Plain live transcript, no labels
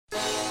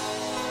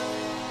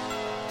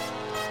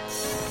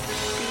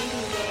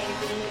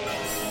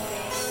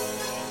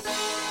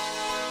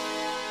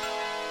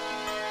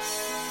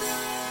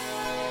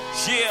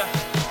Yeah,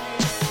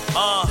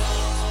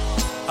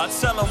 I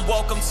tell them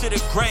welcome to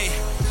the gray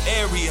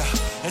area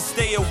and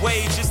stay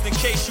away just in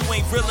case you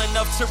ain't real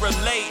enough to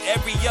relate.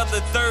 Every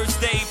other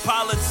Thursday,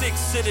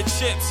 politics to the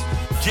chips.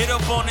 Get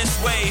up on this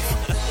wave.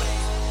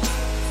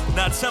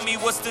 Now tell me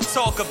what's to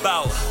talk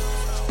about,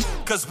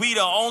 cause we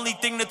the only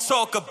thing to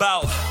talk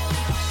about.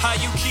 How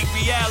you keep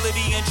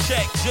reality in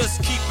check,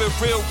 just keep it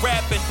real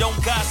rap and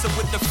don't gossip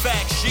with the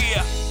facts,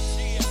 yeah.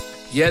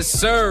 Yes,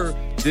 sir.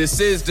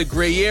 This is The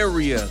Gray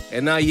Area,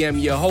 and I am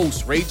your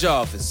host, Ray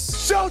Jarvis.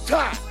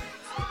 Showtime!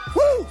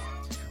 Woo!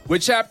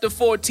 With Chapter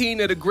 14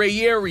 of The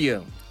Gray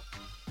Area,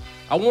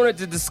 I wanted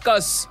to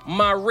discuss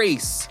my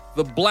race,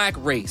 the black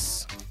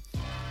race.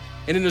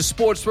 And in the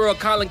sports world,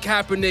 Colin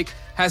Kaepernick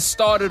has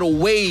started a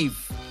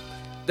wave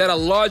that a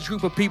large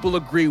group of people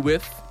agree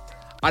with,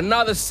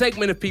 another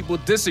segment of people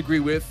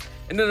disagree with,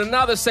 and then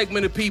another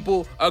segment of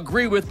people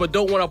agree with but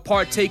don't want to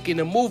partake in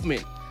the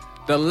movement.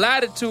 The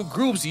latter two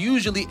groups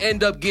usually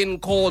end up getting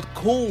called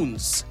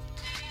coons.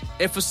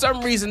 And for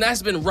some reason,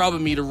 that's been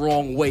rubbing me the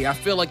wrong way. I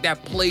feel like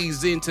that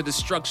plays into the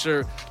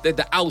structure that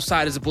the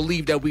outsiders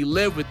believe that we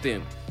live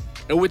within.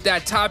 And with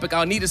that topic,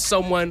 I needed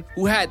someone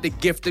who had the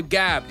gift of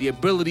gab, the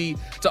ability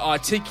to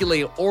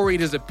articulate and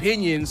orate his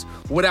opinions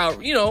without,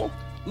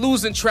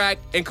 losing track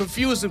and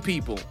confusing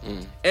people.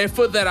 And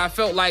for that, I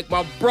felt like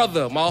my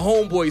brother, my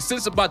homeboy,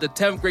 since about the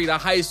 10th grade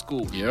of high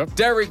school,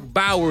 Derek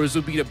Bowers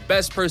would be the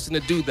best person to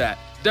do that.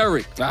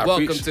 Derek,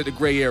 welcome to The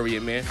Gray Area,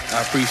 man.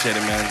 I appreciate it,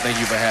 man. Thank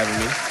you for having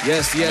me.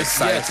 Yes. I'm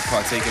excited to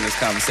partake in this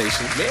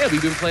conversation. Man,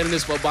 we've been planning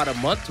this for about a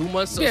month, 2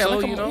 months or so,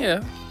 you know?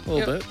 Yeah, a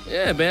little bit.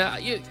 Yeah,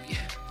 man.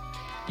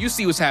 You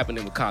see what's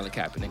happening with Colin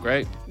Kaepernick,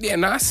 right? Yeah,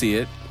 I see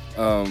it.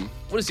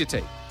 What is your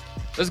take?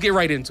 Let's get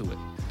right into it.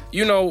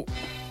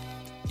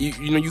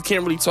 You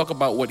can't really talk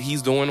about what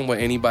he's doing and what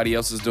anybody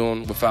else is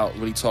doing without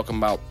really talking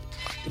about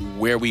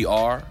where we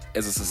are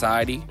as a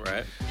society.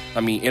 Right. I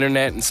mean,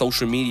 internet and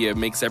social media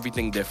makes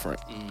everything different.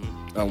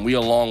 We're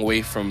a long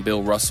way from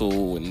Bill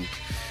Russell and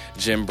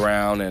Jim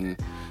Brown and,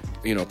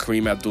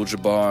 Kareem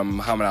Abdul-Jabbar and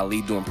Muhammad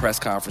Ali doing press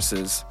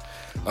conferences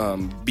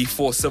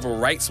before civil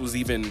rights was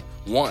even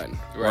won,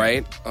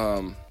 right?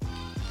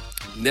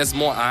 There's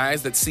more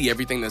eyes that see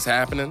everything that's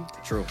happening.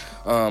 True.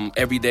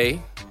 Every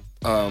day.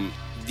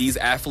 These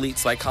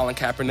athletes like Colin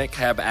Kaepernick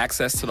have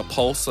access to the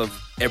pulse of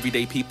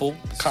everyday people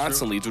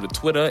constantly through the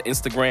Twitter,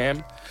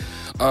 Instagram.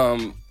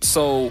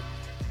 So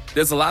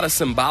there's a lot of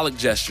symbolic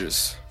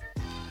gestures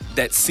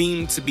that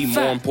seem to be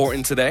more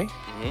important today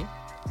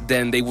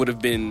than they would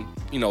have been,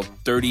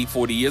 30,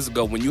 40 years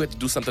ago when you had to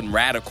do something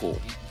radical.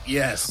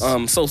 Yes.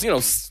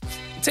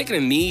 Taking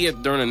a knee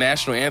during the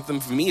national anthem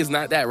for me is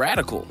not that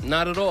radical.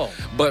 Not at all.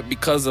 But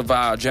because of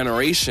our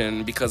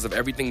generation, because of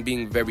everything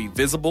being very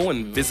visible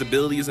and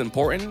visibility is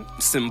important,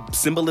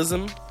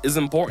 symbolism is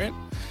important,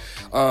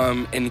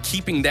 and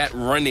keeping that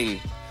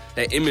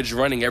image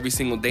running every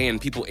single day and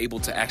people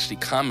able to actually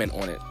comment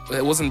on it.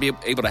 It wasn't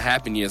able to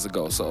happen years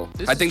ago. So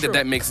I think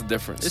that makes a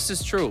difference. This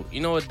is true. You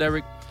know what,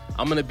 Derek?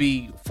 I'm going to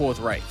be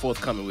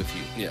forthcoming with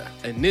you. Yeah.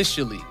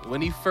 Initially,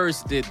 when he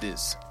first did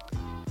this,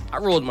 I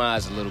rolled my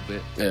eyes a little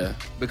bit. Yeah.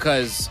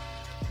 Because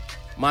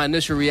my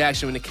initial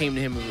reaction when it came to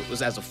him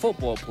was as a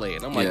football player.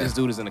 And I'm like, this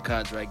dude is in a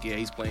contract. Yeah,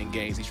 he's playing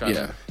games. He's trying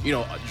to,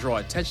 draw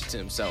attention to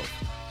himself.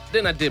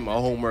 Then I did my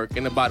homework,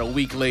 and about a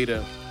week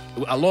later,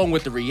 along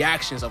with the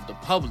reactions of the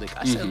public,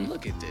 I said,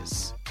 look at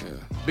this. Yeah.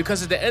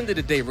 Because at the end of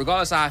the day,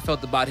 regardless of how I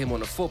felt about him on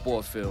the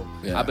football field,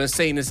 I've been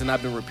saying this and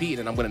I've been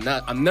repeating it, and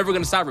I'm never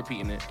going to stop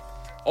repeating it.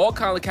 All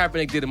Colin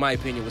Kaepernick did, in my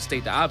opinion, was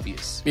state the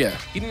obvious. Yeah.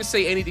 He didn't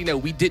say anything that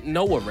we didn't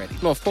know already.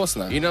 No, of course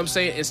not. You know what I'm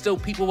saying? And still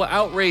people were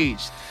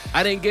outraged.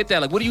 I didn't get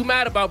that. Like, what are you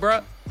mad about, bro?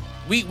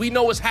 We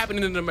know what's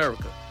happening in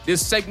America.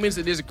 There's segments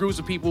and there's groups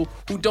of people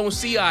who don't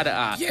see eye to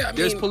eye. Yeah,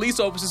 there's police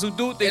officers who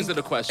do things that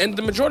are questionable. And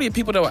the majority of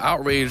people that were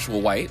outraged were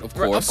white, of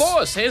course. Right, of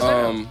course, hands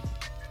down.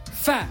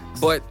 Facts.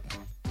 But,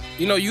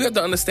 you have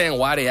to understand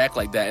why they act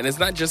like that. And it's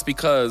not just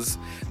because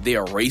they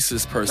are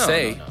racist per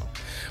se. No.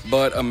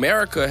 But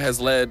America has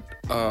led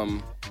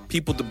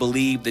people to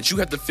believe that you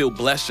have to feel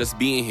blessed just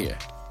being here.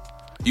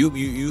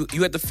 You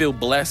have to feel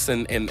blessed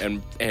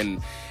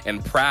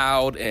and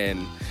proud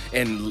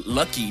and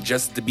lucky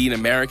just to be an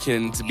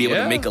American, to be able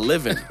to make a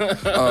living.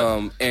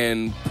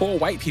 And poor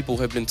white people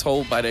have been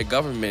told by their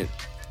government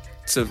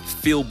to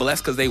feel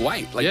blessed because they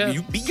white. Like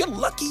you're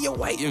lucky you're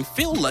white and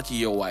feel lucky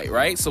you're white,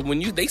 right? So when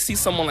they see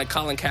someone like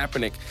Colin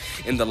Kaepernick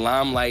in the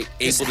limelight,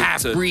 this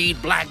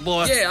half-breed black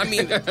boy. Yeah, I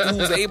mean,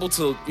 who's able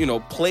to,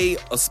 play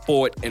a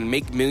sport and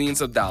make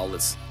millions of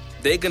dollars,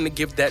 they're gonna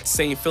give that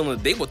same feeling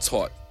that they were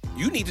taught.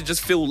 You need to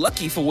just feel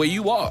lucky for where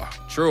you are.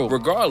 True.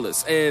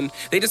 Regardless. And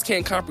they just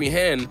can't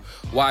comprehend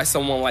why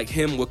someone like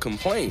him would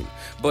complain.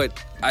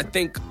 But I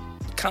think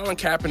Colin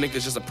Kaepernick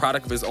is just a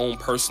product of his own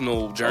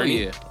personal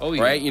journey. Oh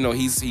yeah. Right?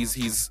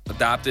 He's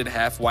adopted,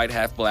 half white,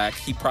 half black.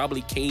 He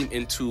probably came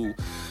into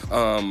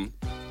some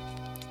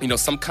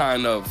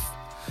kind of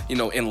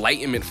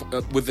enlightenment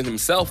within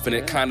himself, and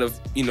it kind of,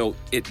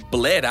 it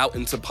bled out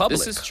into public.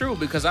 This is true,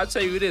 because I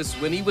tell you this,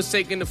 when he was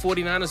taking the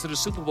 49ers to the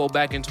Super Bowl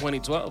back in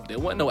 2012, there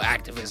wasn't no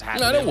activists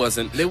happening. No, there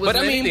wasn't.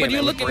 But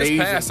you look at his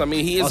past. I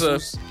mean,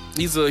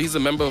 he's a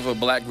member of a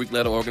Black Greek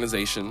letter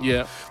organization,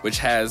 which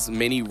has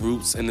many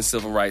roots in the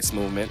civil rights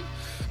movement.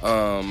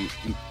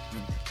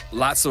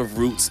 Lots of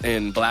roots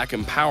in Black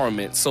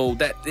empowerment, so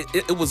that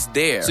it was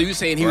there. So you're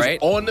saying he was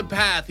on the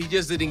path, he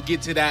just didn't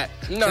get to that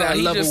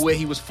level where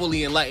he was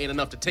fully enlightened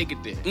enough to take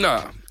it there.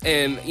 Nah,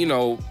 and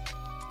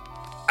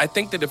I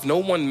think that if no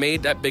one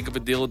made that big of a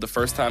deal the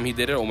first time he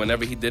did it, or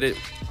whenever he did it,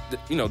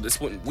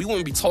 we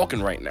wouldn't be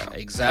talking right now.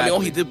 Exactly. I mean, all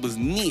he did was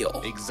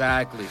kneel.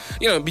 Exactly.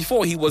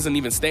 Before he wasn't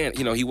even standing.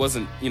 He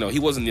wasn't kneeling. He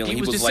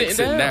was like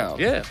sitting down.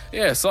 Yeah.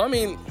 Yeah. So I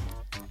mean,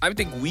 I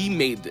think we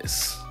made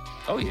this.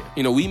 Oh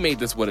yeah. We made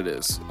this what it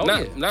is.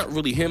 Not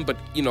really him, but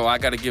I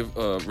got to give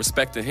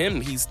respect to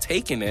him. He's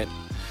taken it.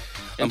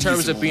 In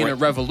terms of being a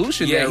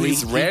revolutionary,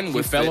 he's ran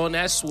with he fell on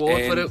that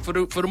sword for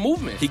the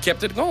movement. He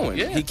kept it going.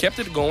 Yeah. He kept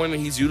it going,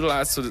 and he's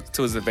utilized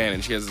to his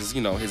advantage. He has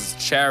his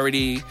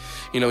charity.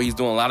 He's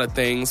doing a lot of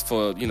things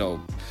for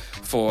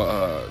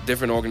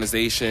different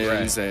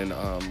organizations and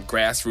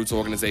grassroots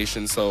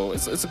organizations. So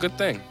it's a good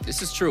thing.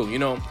 This is true.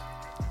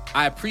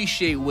 I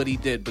appreciate what he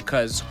did,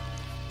 because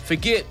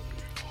forget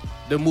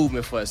the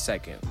movement for a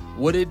second.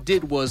 What it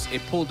did was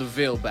it pulled the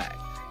veil back.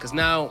 Because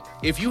now,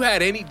 if you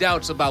had any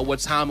doubts about what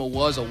time it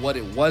was or what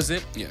it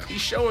wasn't, he's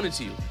showing it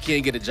to you. You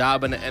can't get a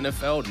job in the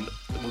NFL.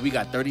 We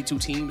got 32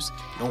 teams.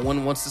 No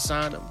one wants to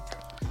sign them.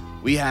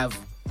 We have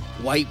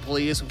white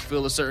players who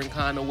feel a certain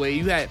kind of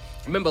way.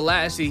 Remember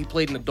last year he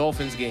played in the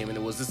Dolphins game, and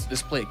it was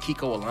this player,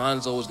 Kiko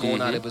Alonso, was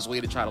going out of his way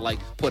to try to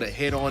put a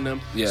hit on them.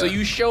 Yeah. So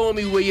you showing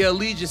me where your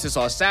allegiances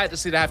are. Sad to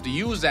see that I have to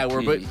use that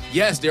word, but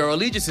yes, there are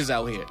allegiances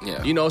out here.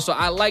 Yeah. So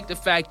I like the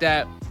fact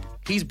that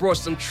he's brought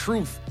some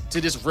truth to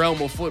this realm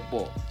of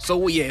football.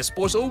 So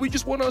sports. We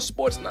just want our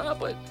sports. Nah,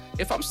 but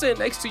if I'm sitting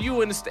next to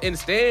you in the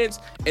stands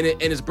and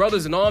his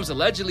brothers in arms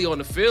allegedly on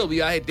the field,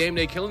 we out here damn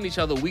near killing each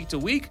other week to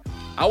week.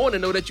 I want to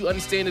know that you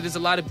understand that there's a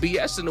lot of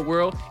BS in the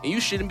world, and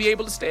you shouldn't be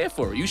able to stand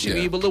for it. You should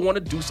be able to want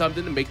to do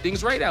something to make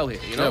things right out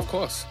here. Yeah, of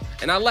course.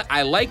 And I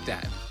like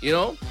that.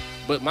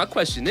 But my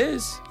question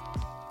is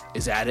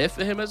that it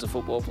for him as a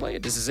football player?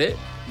 This is it?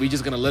 We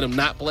just gonna let him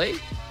not play?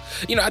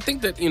 I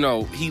think that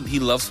he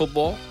loves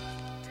football.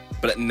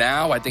 But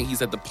now I think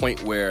he's at the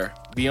point where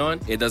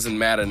beyond it doesn't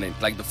matter.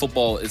 Like the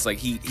football is like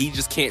he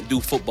just can't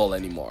do football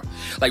anymore.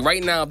 Like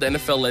right now, the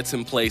NFL lets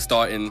him play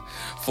starting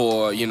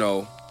for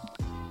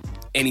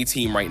any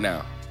team right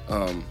now.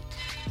 I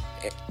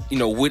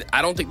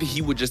don't think that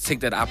he would just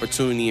take that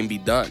opportunity and be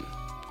done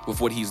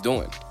with what he's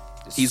doing.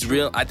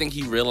 I think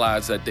he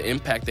realized that the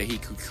impact that he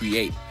could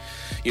create,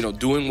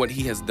 doing what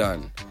he has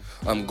done,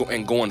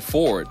 and going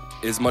forward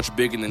is much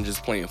bigger than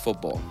just playing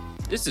football.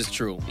 This is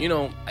true.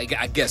 I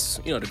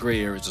guess, the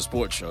gray area is a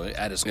sports show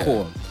at its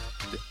core.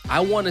 I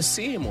want to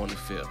see him on the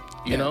field.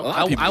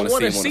 I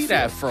want to see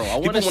that, Fro. I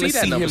want to see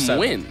that number 7.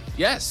 Win.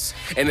 Yes.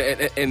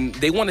 And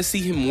they want to see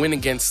him win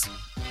against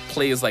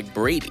players like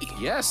Brady.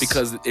 Yes.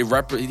 Because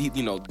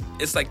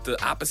it's like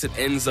the opposite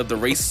ends of the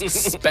race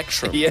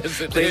spectrum. Yes,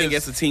 it playing is.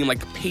 against a team like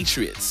the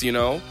Patriots,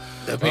 The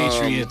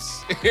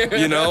Patriots.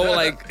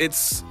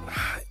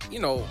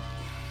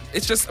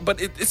 It's just, but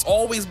it's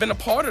always been a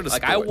part of the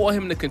sport. I want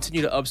him to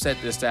continue to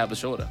upset the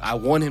established order. I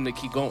want him to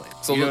keep going.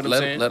 So you know what I'm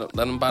saying?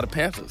 Let him buy the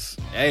Panthers.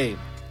 Hey,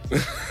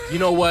 you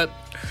know what?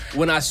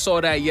 When I saw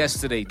that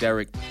yesterday,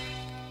 Derek,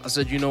 I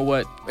said, you know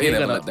what? They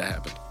never let that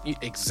happen.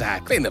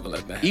 Exactly. They never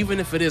let that happen. Even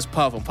if it is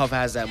Puff, and Puff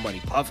has that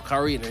money, Puff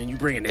Curry, and then you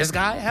bring in this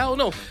guy? Hell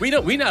no. We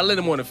not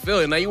letting him on the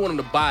field. And now you want him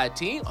to buy a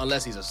team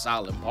unless he's a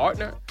solid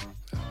partner?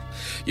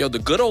 The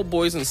good old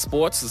boys in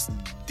sports is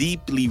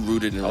deeply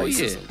rooted in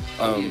racism.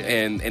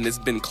 And it's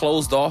been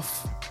closed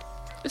off.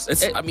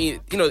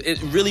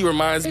 It really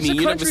reminds me,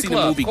 you never see the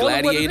movie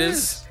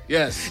Gladiators?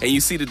 Yes. And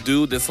you see the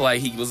dude that's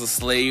like, he was a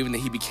slave and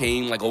then he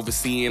became like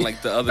overseeing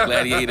like the other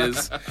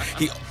gladiators.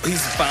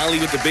 He's finally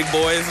with the big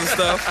boys and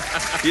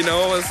stuff.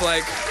 It's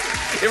like,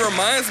 it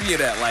reminds me of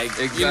that. Like,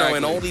 exactly.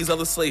 And all these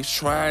other slaves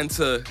trying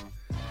to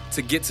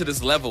get to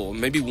this level.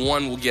 Maybe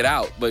one will get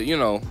out, but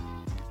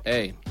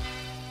Hey,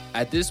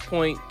 at this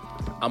point,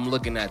 I'm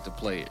looking at the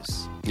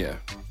players. Yeah.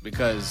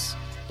 Because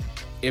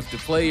if the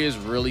players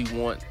really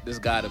want this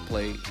guy to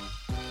play,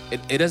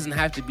 it doesn't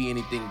have to be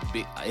anything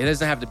big. It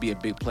doesn't have to be a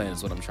big plan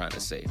is what I'm trying to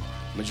say.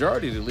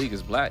 Majority of the league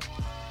is black.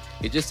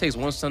 It just takes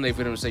one Sunday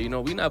for them to say,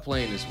 we're not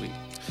playing this week.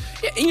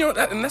 Yeah,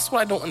 and that's what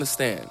I don't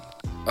understand.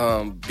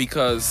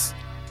 Because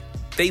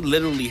they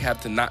literally have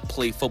to not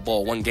play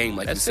football one game,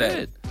 like that's you said.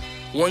 It.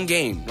 One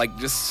game, like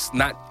just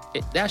not.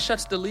 That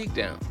shuts the league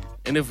down.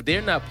 And if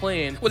they're not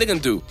playing, what are they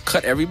gonna do?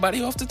 Cut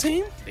everybody off the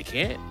team? They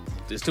can't.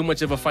 There's too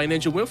much of a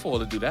financial windfall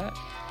to do that.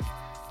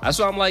 That's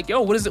why I'm like,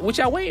 what is it? What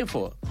y'all waiting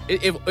for?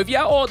 If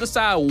y'all all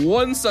decide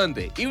one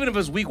Sunday, even if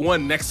it's week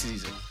 1 next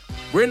season,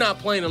 we're not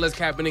playing unless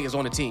Kaepernick is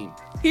on the team,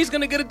 he's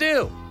gonna get a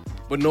deal.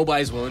 but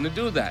nobody's willing to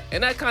do that.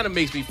 And that kind of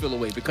makes me feel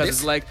away because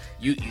it's like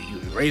you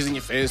raising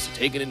your fist, you're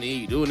taking a knee,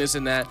 you're doing this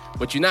and that,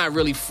 but you're not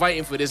really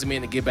fighting for this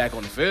man to get back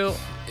on the field.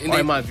 Or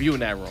am I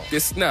viewing that wrong?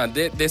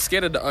 They're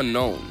scared of the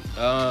unknown.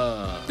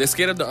 They're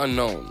scared of the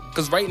unknown.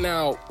 Because right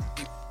now,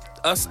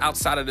 us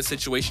outside of the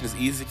situation is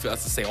easy for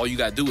us to say, all you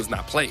got to do is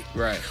not play.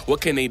 Right.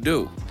 What can they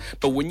do?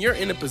 But when you're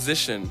in a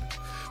position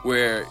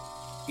where,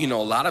 a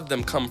lot of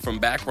them come from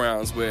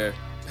backgrounds where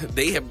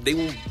they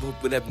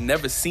would have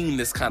never seen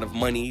this kind of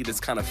money, this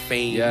kind of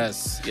fame,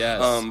 yes,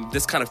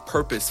 this kind of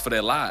purpose for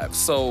their lives.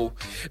 So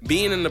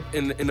being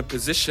in a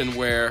position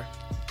where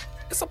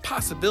it's a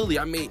possibility,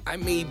 I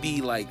may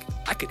be like,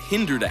 I could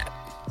hinder that.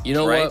 You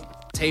know right?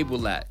 what? Table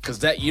that, because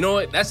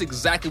that's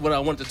exactly what I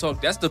wanted to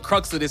talk. That's the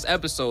crux of this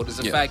episode is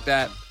the fact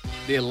that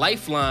their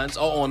lifelines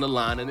are on the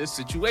line in this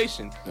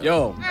situation. Yeah.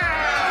 Yo.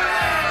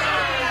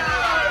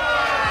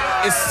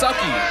 It's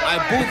sucky. I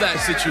boo that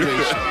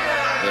situation.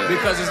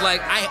 Because it's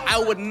like,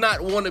 I would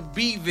not want to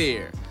be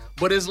there.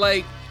 But it's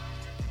like,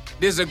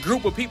 there's a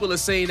group of people that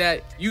say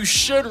that you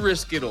should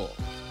risk it all.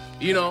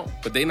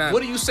 But they not.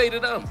 What do you say to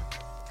them?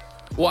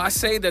 Well, I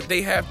say that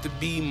they have to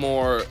be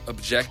more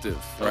objective,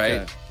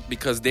 right? Okay.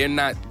 Because they're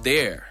not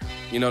there.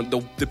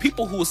 The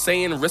people who are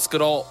saying risk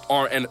it all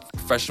aren't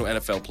professional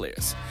NFL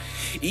players.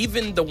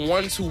 Even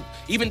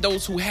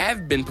those who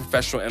have been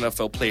professional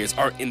NFL players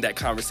aren't in that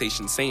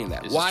conversation saying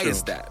that. Why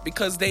is that?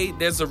 Because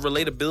there's a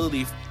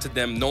relatability to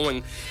them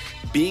knowing,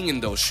 being in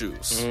those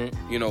shoes,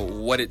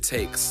 what it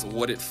takes,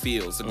 what it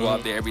feels to go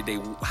out there every day,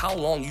 how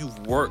long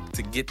you've worked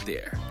to get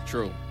there.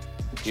 True.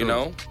 You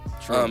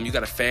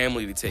got a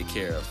family to take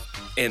care of.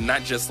 And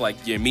not just like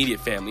your immediate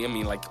family. I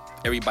mean, like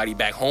everybody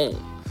back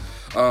home.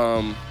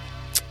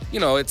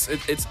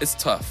 It's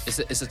tough. It's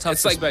a tough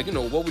It's perspective.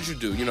 like, what would you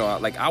do?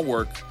 Like I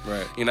work,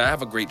 right. I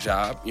have a great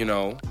job,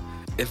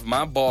 If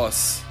my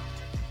boss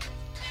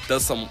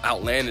does some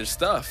outlandish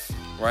stuff,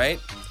 right?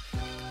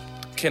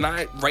 Can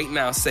I right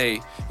now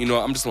say,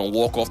 I'm just going to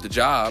walk off the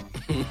job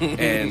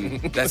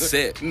and that's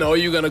it? No,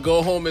 you're going to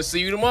go home and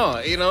see you tomorrow,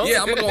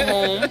 Yeah, I'm going to go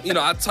home.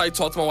 I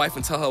talk to my wife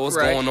and tell her what's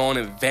going on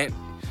and vent,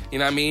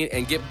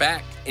 and get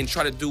back and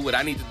try to do what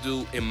I need to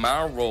do in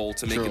my role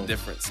to make a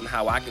difference and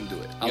how I can do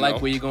it. I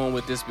like where you're going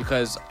with this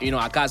because,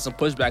 I got some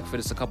pushback for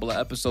this a couple of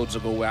episodes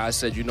ago where I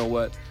said, you know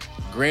what?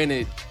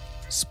 Granted,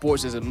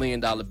 sports is $1 million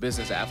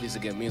business. Athletes are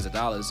getting millions of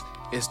dollars.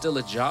 It's still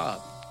a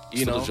job.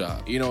 Still a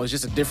job. It's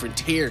just a different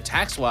tier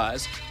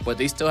tax-wise, but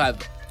they still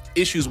have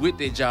issues with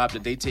their job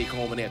that they take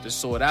home and they have to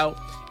sort out.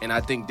 And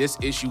I think this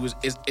issue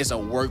is a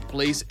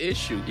workplace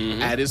issue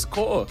at its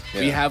core.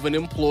 Yeah. We have an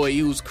employee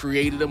who's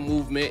created a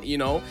movement,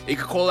 it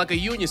could call like a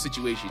union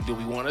situation. Do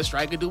we want to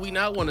strike or do we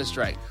not want to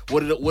strike?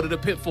 What are the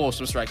pitfalls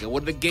from striking?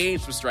 What are the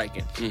gains from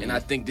striking? And I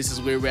think this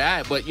is where we're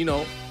at. But,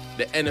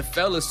 the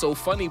NFL is so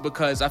funny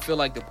because I feel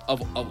like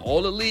of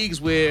all the leagues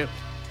where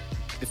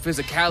the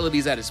physicality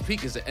is at its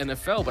peak is the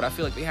NFL, but I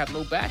feel like they have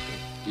no backing.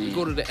 You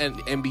go to the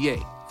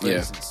NBA, for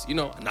instance,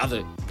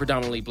 another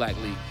predominantly black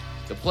league.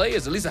 The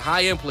players, at least the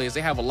high-end players,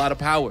 they have a lot of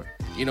power.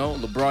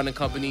 LeBron and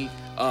company,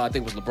 I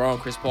think it was LeBron,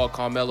 Chris Paul,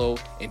 Carmelo,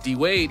 and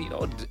D-Wade,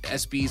 the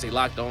SBs, they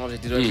locked arms, they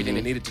did everything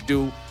they needed to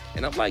do.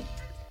 And I'm like,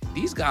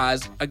 these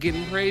guys are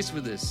getting praised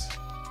for this.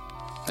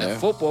 That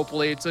football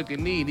player took a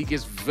knee and he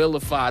gets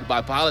vilified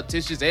by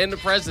politicians and the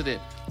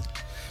president.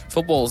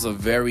 Football is a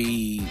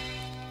very,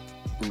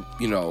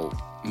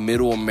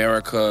 middle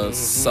America,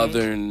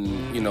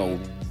 southern,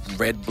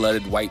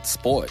 red-blooded white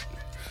sport,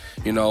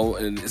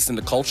 and it's in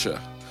the culture.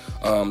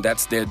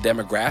 That's their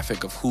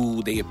demographic of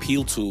who they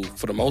appeal to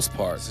for the most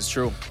part. This is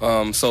true.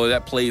 So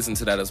that plays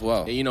into that as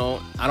well.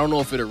 I don't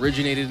know if it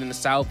originated in the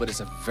South, but it's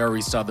a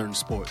very Southern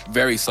sport.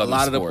 Very Southern sport. A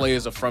lot of the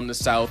players are from the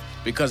South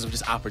because of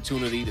just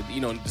opportunity.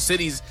 The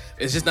cities,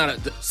 it's just not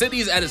the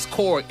cities at its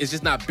core is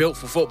just not built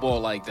for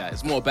football like that.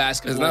 It's more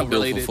basketball. It's not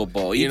related, built for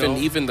football.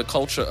 Even the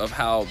culture of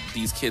how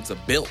these kids are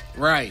built,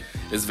 right,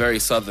 is very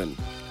Southern.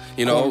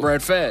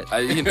 Cornbread fed.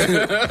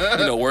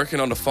 Working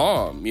on the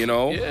farm.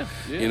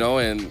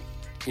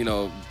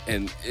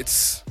 And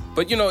it's,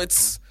 but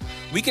it's,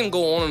 we can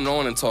go on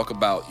and talk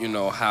about,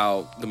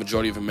 how the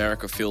majority of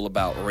America feel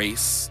about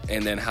race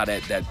and then how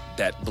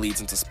that bleeds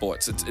into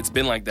sports. It's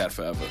been like that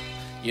forever.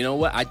 You know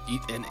what?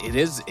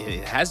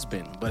 It has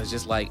been, but it's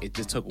just like, it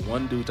just took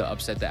one dude to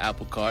upset the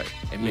apple cart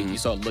and make you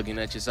start looking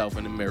at yourself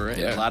in the mirror.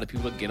 And a lot of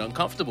people get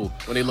uncomfortable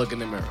when they look in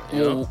the mirror.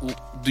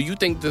 Do you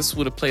think this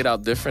would have played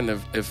out different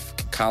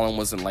if Colin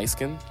wasn't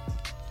light-skinned?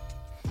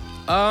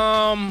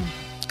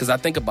 Because I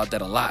think about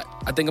that a lot.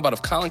 I think about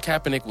if Colin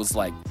Kaepernick was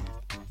like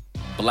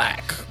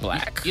black.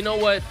 You know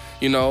what?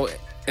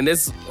 And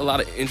there's a lot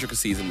of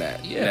intricacies in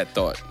that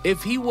thought.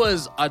 If he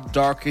was a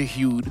darker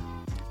hued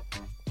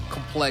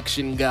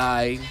complexion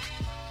guy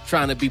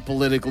trying to be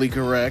politically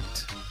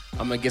correct,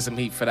 I'm going to get some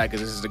heat for that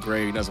because this is the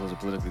gray. He doesn't want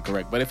to be politically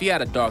correct. But if he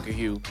had a darker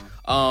hue,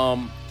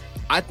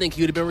 I think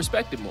he would have been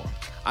respected more.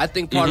 I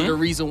think part of the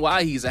reason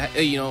why he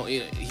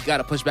got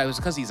to push back was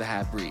because he's a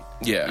half-breed.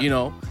 Yeah.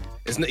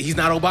 He's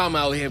not Obama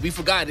out here. We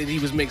forgot that he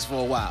was mixed for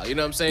a while. You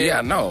know what I'm saying? Yeah,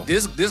 I know.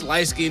 This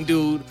light-skinned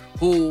dude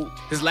who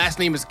his last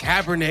name is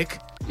Kaepernick,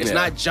 It's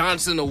not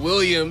Johnson or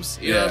Williams.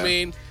 You know what I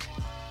mean?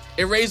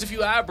 It raised a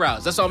few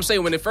eyebrows. That's all I'm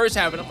saying. When it first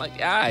happened, I'm like,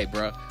 yeah, all right,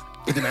 bro.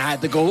 But then I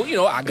had to go,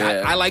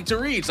 I like to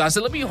read. So I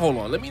said, let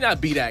me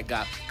not be that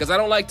guy. Because I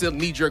don't like to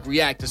knee-jerk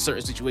react to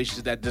certain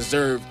situations that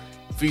deserve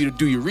for you to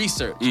do your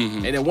research.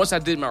 And then once I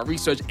did my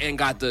research and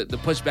got the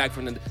pushback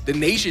from the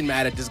nation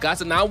mad at this guy,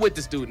 so now I'm with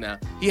this dude now.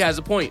 He has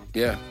a point.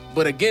 Yeah.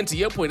 But again, to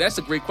your point, that's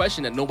a great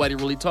question that nobody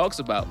really talks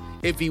about.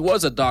 If he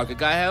was a darker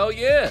guy, hell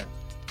yeah.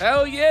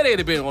 Hell yeah, they'd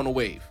have been on the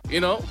wave,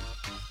 Yeah.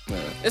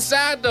 It's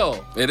sad,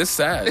 though. It is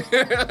sad.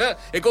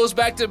 It goes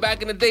back to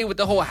back in the day with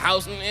the whole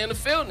house and the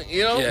field,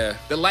 Yeah.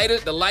 The lighter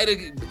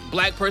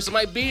black person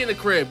might be in the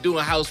crib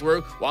doing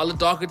housework while the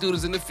darker dude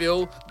is in the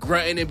field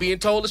grunting and being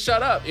told to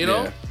shut up,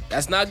 Yeah.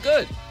 That's not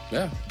good.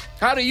 Yeah.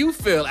 How do you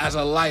feel as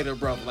a lighter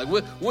brother? Like,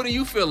 what do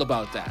you feel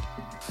about that?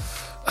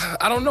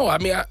 I don't know. I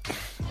mean,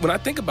 when I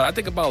think about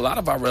a lot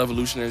of our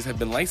revolutionaries have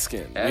been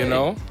light-skinned, Hey.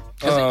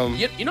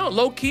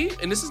 Low key,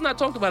 and this is not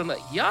talked about enough,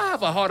 y'all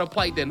have a harder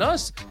plight than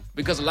us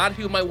because a lot of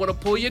people might want to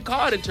pull your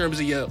card in terms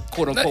of your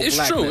quote unquote It's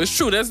blackness. true. It's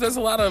true. There's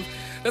a lot of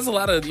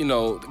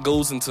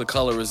goes into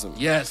colorism.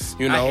 Yes,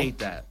 I hate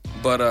that.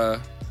 But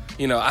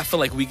I feel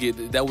like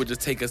that would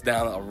just take us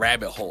down a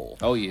rabbit hole.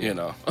 Oh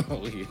yeah,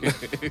 Oh yeah.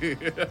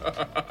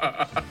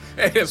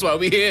 Hey, that's why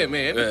we here,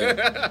 man.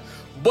 Yeah.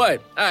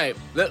 But all right,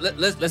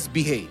 let's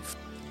behave.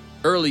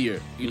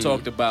 Earlier, you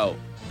talked about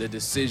the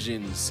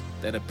decisions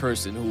that a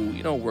person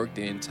who worked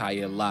their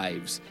entire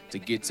lives to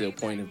get to a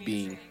point of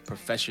being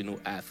professional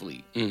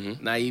athlete.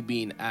 Now you're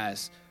being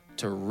asked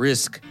to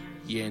risk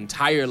your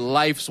entire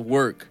life's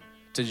work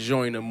to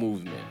join a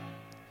movement.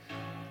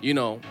 I'm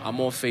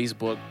on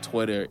Facebook,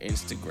 Twitter,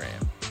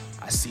 Instagram.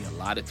 I see a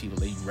lot of people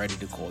that are ready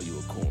to call you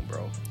a coon,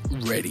 bro.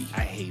 Ready.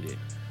 I hate it.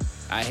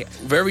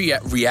 Very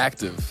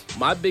reactive.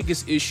 My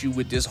biggest issue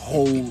with this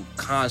whole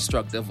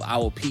construct of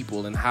our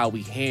people and how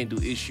we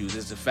handle issues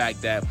is the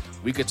fact that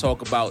we could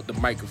talk about the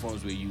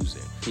microphones we're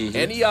using.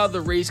 Any other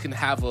race can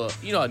have a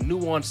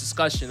nuanced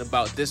discussion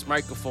about this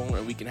microphone,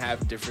 and we can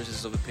have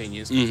differences of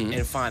opinions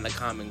and find a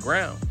common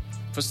ground.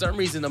 For some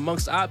reason,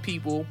 amongst our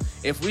people,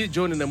 if we're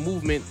joining a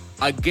movement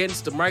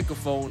against the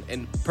microphone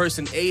and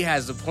person A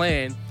has a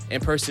plan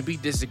and person B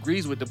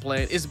disagrees with the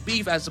plan, it's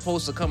beef as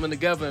opposed to coming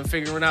together and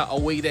figuring out a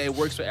way that it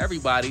works for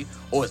everybody.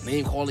 Or it's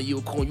name calling you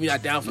a coon, you're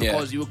not down for the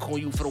cause, you a coon,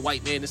 you for the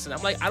white man. This and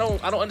I'm like, I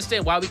don't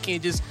understand why we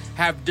can't just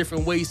have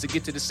different ways to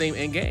get to the same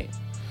end game.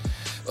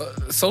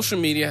 Social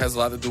media has a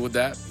lot to do with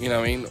that. You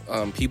know what I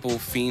mean? People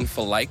fiend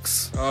for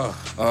likes.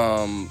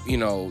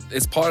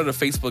 It's part of the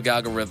Facebook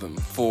algorithm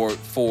for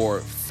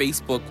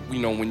Facebook.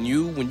 When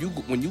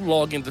you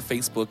log into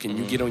Facebook and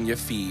you get on your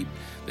feed,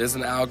 there's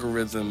an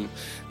algorithm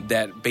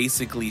that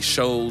basically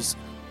shows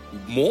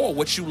more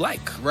what you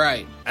like.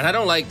 Right. And I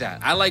don't like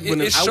that. I like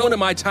when I want in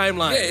my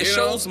timeline. Yeah, it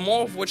shows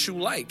more of what you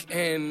like.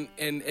 And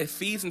it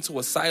feeds into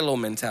a silo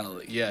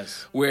mentality.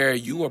 Yes. Where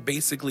you are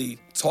basically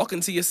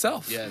talking to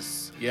yourself.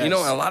 Yes. A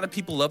lot of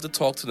people love to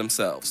talk to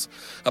themselves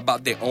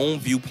about their own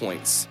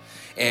viewpoints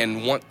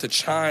and want to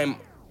chime,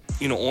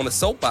 on a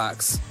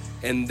soapbox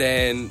and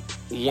then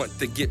want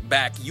to get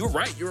back. You're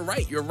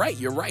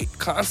right,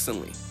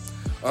 constantly.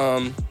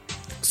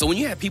 So when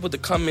you have people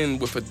that come in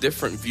with a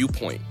different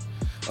viewpoint,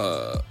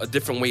 a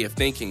different way of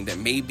thinking that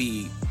may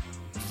be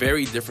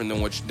very different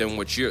than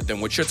what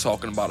you're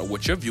talking about or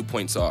what your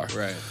viewpoints are.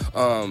 Right.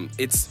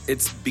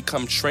 It's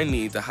become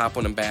trendy to hop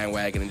on a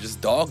bandwagon and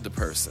just dog the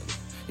person.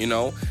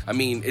 I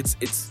mean, it's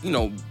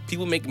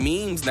people make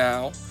memes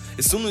now.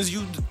 As soon as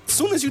you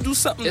do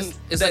something,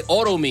 it's like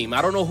auto meme.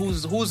 I don't know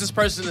who's this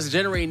person that's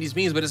generating these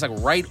memes, but it's like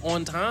right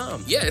on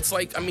time. Yeah, it's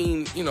like,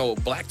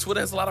 Black Twitter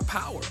has a lot of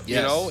power.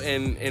 Yes.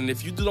 And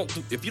if you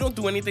don't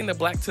do anything that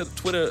Black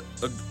Twitter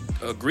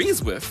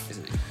agrees with,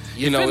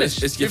 you're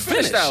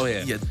finished out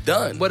here. You're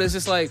done. But it's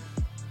just like,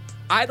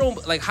 I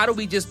don't like. How do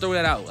we just throw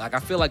that out? Like, I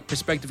feel like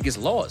perspective gets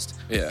lost.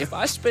 Yeah. If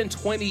I spend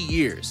 20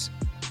 years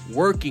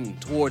working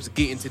towards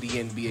getting to the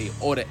NBA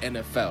or the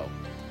NFL,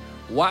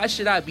 why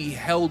should I be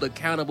held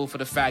accountable for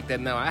the fact that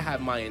now I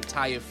have my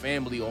entire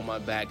family on my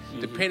back,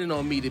 depending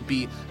on me to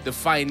be the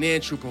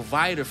financial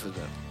provider for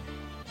them?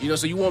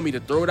 So you want me to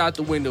throw it out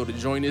the window to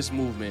join this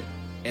movement,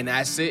 and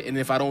that's it? And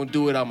if I don't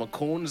do it, I'm a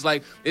coon? It's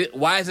like,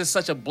 why is it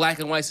such a black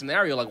and white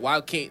scenario? Like,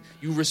 why can't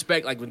you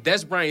respect, like when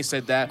Des Bryant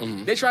said that,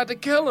 they tried to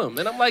kill him.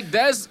 And I'm like,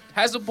 Des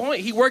has a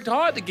point. He worked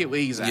hard to get where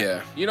he's at.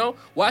 Yeah.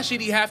 Why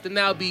should he have to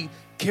now be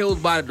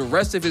killed by the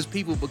rest of his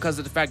people because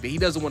of the fact that he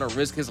doesn't want to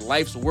risk his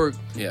life's work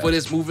for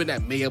this movement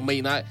that may or may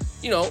not,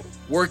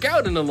 work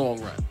out in the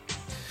long run?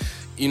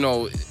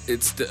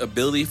 It's the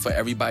ability for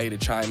everybody to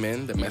chime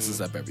in that messes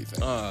up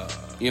everything.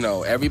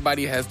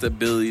 Everybody has the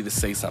ability to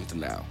say something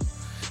now.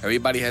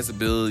 Everybody has the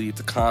ability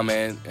to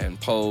comment and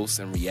post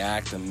and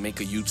react and make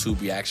a YouTube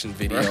reaction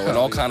video and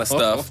all kind of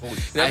stuff.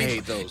 I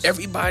hate those.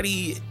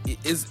 Everybody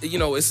is,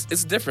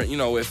 it's different.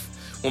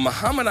 When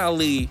Muhammad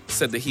Ali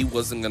said that he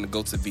wasn't going to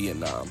go to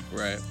Vietnam,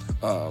 right?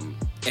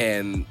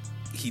 And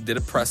he did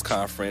a press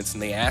conference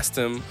and they asked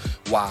him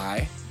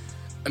why.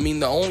 I mean,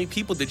 the only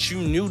people that you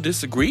knew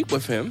disagreed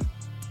with him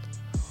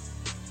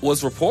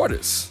was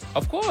reporters.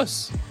 Of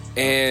course.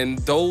 and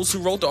those who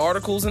wrote the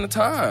articles in the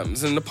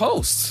Times and the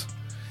Posts.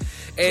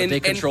 And they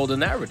control the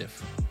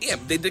narrative. Yeah,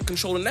 they did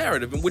control the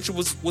narrative, and which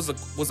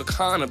was a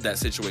con of that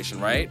situation,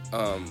 right?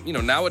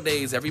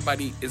 Nowadays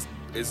everybody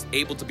is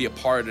able to be a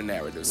part of the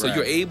narrative, so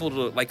you're able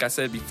to, like I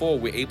said before,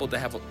 we're able to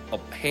have a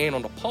hand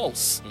on the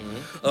pulse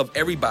of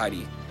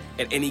everybody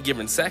at any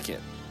given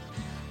second.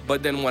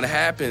 But then what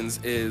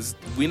happens is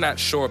we're not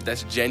sure if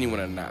that's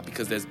genuine or not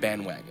because there's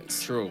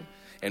bandwagons. True.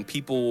 And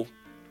people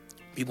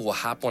will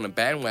hop on a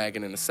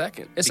bandwagon in a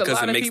second It's because a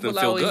lot it of makes people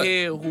them feel out good.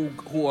 here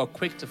who are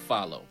quick to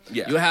follow.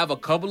 Yeah. You have a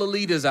couple of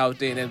leaders out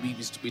there that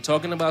we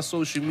talking about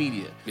social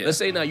media. Yeah. Let's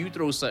say now you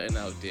throw something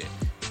out there.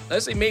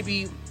 Let's say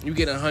maybe you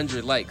get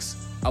 100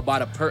 likes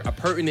about a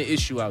pertinent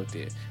issue out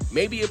there.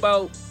 Maybe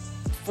about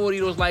 40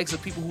 of those likes are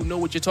people who know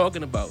what you're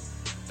talking about.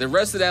 The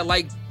rest of that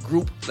like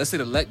group, let's say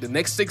the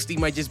next 60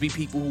 might just be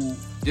people who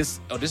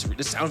just,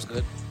 this sounds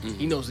good.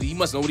 He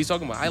must know what he's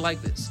talking about. I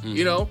like this.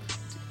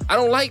 I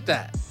don't like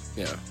that.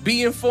 Yeah.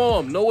 Be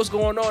informed. Know what's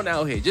going on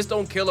out here. Just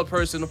don't kill a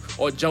person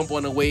or jump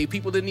on a wave.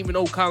 People didn't even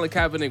know who Colin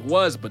Kaepernick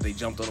was, but they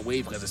jumped on a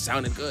wave because it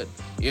sounded good.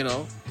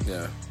 Yeah.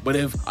 But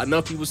if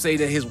enough people say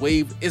that his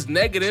wave is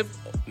negative,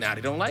 now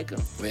they don't like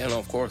him. Yeah, no,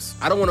 of course.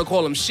 I don't want to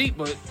call him sheep,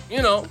 but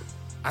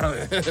I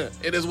don't.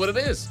 It is what it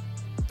is.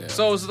 Yeah.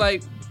 So it's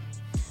like,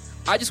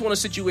 I just want a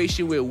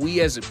situation where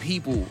we as a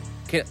people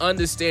can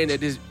understand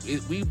that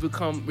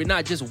we're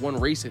not just one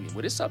race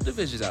anymore. There's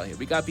subdivisions out here.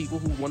 We got people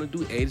who want to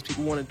do A, there's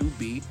people who want to do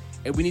B,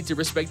 and we need to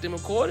respect them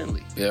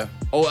accordingly. Yeah.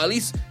 Or at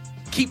least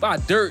keep our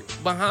dirt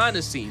behind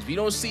the scenes. We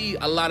don't see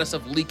a lot of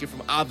stuff leaking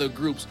from other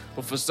groups,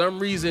 but for some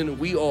reason,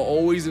 we are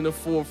always in the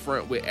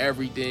forefront with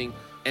everything,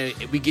 and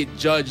we get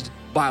judged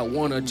by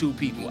one or two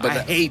people. I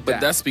hate that.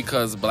 But that's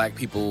because black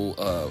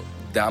people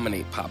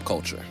dominate pop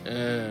culture,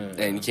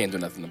 and you can't do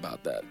nothing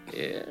about that.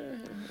 Yeah.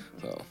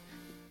 So,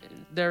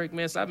 Derek,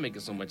 man, stop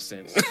making so much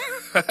sense.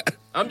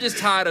 I'm just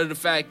tired of the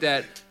fact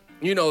that,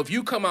 if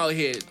you come out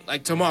here,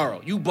 like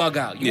tomorrow, you bug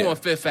out, you on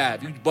Fifth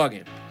Ave, you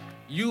bugging,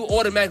 you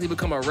automatically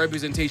become a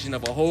representation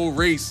of a whole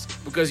race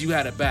because you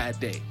had a bad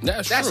day.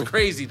 That's true.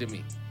 Crazy to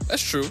me.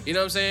 That's true. You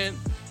know what I'm saying?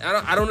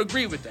 I don't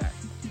agree with that.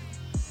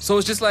 So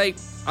it's just like,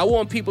 I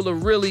want people to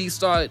really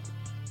start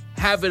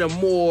having a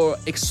more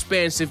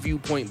expansive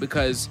viewpoint,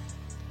 because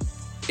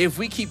if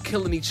we keep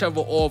killing each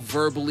other off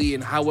verbally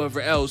and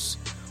however else,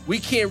 we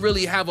can't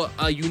really have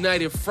a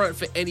united front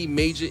for any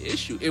major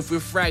issue if we're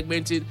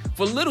fragmented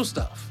for little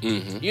stuff.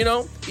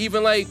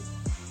 Even like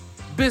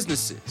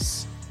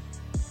businesses.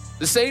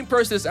 The same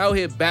person that's out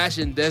here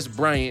bashing Des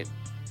Bryant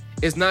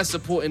is not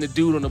supporting the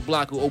dude on the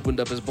block who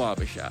opened up his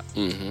barbershop.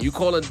 You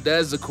call it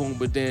Des a coon,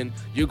 but then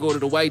you go to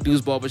the white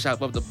dude's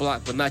barbershop up the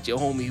block, but not your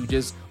homie who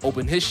just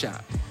opened his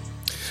shop.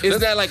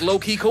 Isn't that like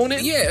low-key cooning?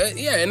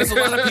 Yeah, and there's a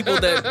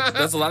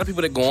lot of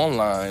people that go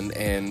online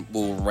and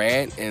will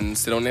rant and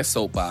sit on their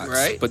soapbox,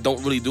 right, but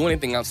don't really do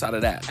anything outside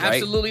of that.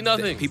 Absolutely right?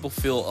 nothing. People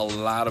feel a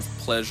lot of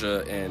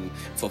pleasure and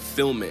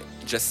fulfillment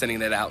just sending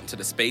that out into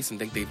the space and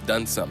think they've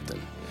done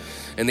something,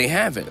 and they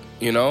haven't.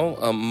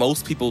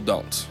 Most people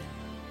don't.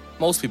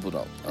 Most people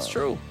don't. That's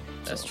true.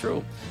 That's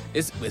true.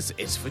 It's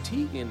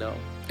fatiguing, though.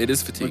 It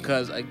is fatiguing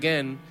because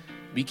again,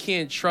 we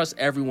can't trust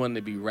everyone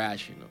to be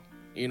rational.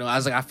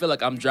 I feel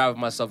like I'm driving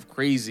myself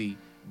crazy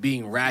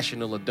being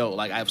rational adult.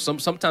 Like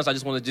sometimes I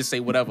just want to just say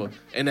whatever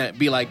and that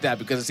be like that,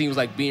 because it seems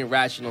like being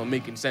rational and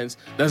making sense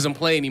doesn't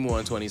play anymore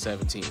in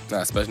 2017. Nah,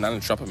 especially not in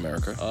Trump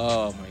America.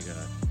 Oh my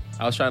God.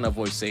 I was trying to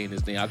avoid saying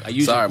his name. I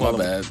usually Sorry, call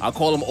my him, bad. I'll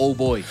call him old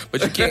boy.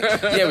 But you can't.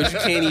 Yeah, but you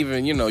can't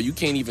even. You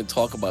can't even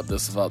talk about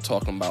this without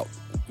talking about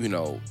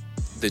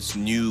this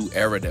new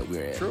era that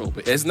we're in. True,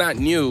 but it's not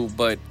new,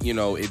 but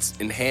it's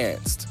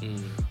enhanced.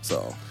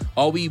 So,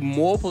 are we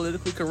more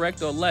politically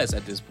correct or less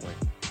at this point?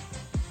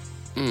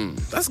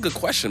 That's a good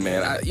question,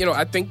 man.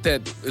 I think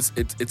that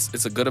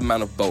it's a good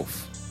amount of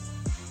both.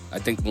 I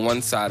think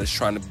one side is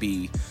trying to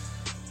be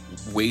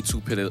way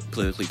too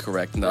politically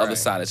correct, and the other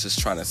side is just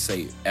trying to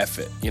say F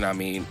it. You know what I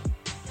mean?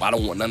 I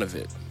don't want none of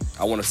it.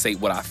 I want to say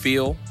what I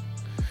feel,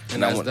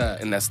 and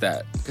that's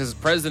that. Because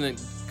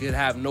president could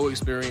have no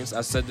experience.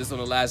 I said this on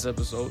the last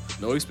episode.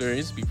 No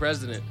experience, be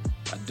president.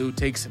 A dude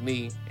takes a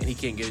knee and he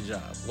can't get a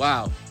job.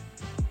 Wow.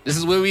 This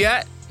is where we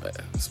at?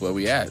 This is where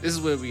we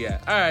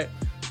at. All right.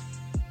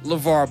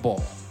 LeVar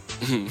Ball.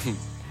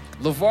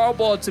 LeVar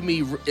Ball, to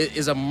me,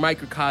 is a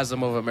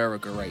microcosm of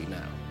America right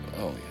now.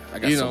 Oh, yeah. I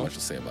got so much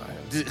to say about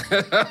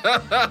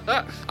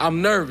him.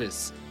 I'm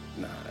nervous.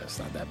 Nah, it's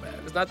not that bad.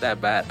 It's not that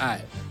bad? All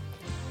right.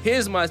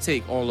 Here's my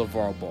take on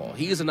LeVar Ball.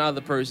 He is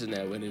another person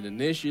that when it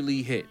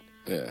initially hit,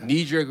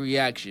 knee-jerk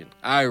reaction,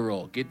 eye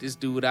roll, get this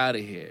dude out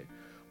of here.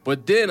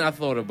 But then I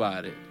thought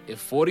about it. If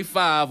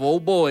 45,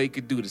 old boy,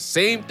 could do the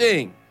same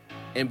thing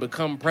and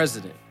become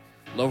president,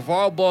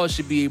 LeVar Ball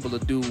should be able to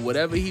do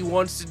whatever he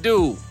wants to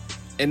do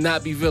and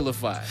not be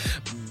vilified.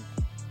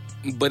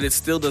 But it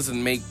still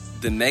doesn't make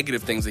the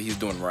negative things that he's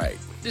doing right.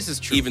 This is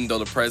true. Even though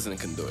the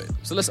president can do it.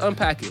 So let's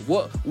unpack it.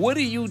 What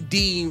do you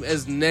deem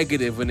as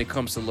negative when it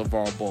comes to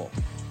LeVar Ball?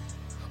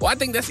 Well, I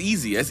think that's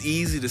easy. That's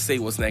easy to say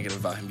what's negative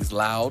about him. He's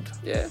loud.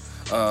 Yeah.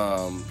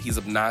 He's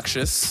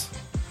obnoxious.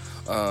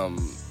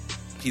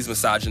 He's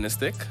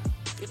misogynistic.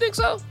 You think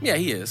so? Yeah,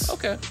 he is.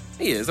 Okay.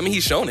 He is. I mean,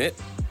 he's shown it.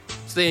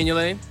 Stay in your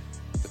lane.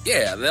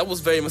 Yeah, that was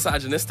very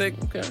misogynistic.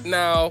 Okay.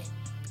 Now,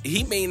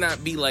 he may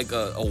not be like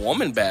a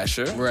woman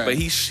basher, Right. but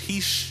he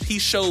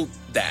showed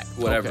that,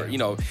 whatever. Okay.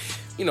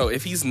 You know,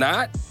 if he's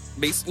not,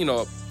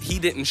 he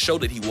didn't show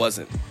that he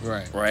wasn't.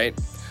 Right. Right?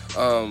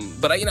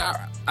 But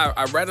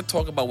I'd rather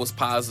talk about what's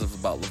positive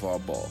about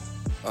LeVar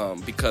Ball,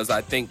 because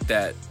I think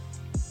that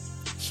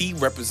he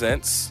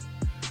represents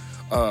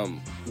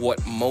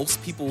what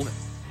most people,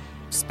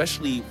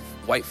 especially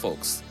white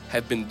folks,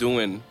 have been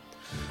doing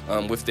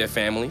with their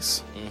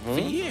families for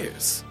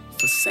years,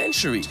 for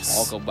centuries.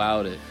 Talk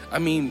about it. I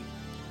mean,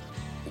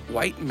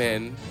 white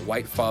men,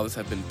 white fathers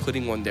have been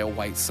putting on their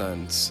white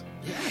sons.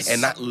 Yes.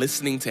 And not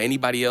listening to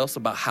anybody else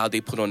about how they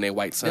put on their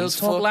white sons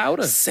They'll talk for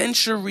louder.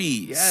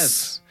 centuries.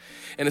 Yes.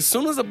 And as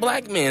soon as a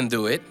black man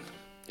do it,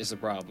 It's a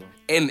problem.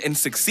 and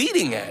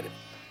succeeding at it,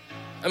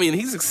 I mean,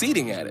 he's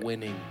succeeding at it.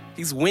 Winning.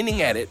 He's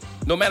winning at it.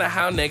 No matter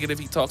how negative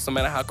he talks, no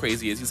matter how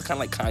crazy he is, he's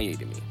kind of like Kanye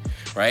to me,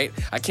 right?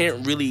 I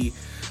can't really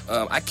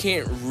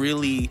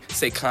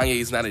say Kanye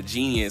is not a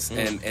genius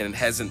and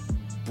hasn't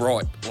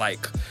brought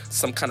like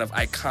some kind of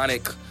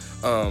iconic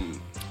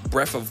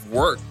breath of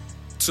work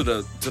to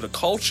the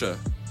culture,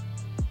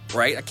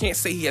 right? I can't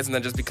say he hasn't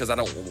done just because I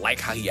don't like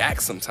how he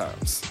acts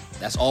sometimes.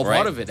 That's all Right.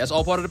 part of it. That's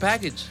all part of the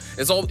package.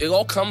 It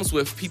all comes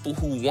with people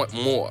who want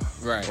more,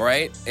 Right.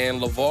 Right?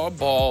 And LeVar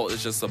Ball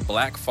is just a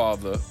black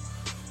father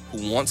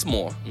who wants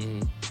more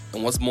and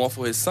wants more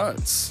for his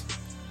sons,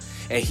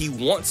 and he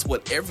wants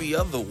what every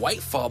other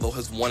white father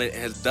has wanted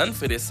and has done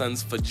for their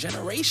sons for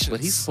generations. But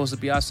he's supposed to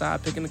be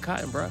outside picking the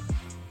cotton, bro.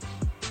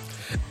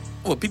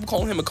 What, people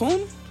calling him a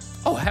coon?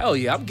 Oh hell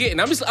yeah!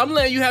 I'm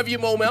letting you have your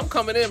moment. I'm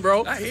coming in,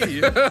 bro. I hear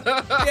you.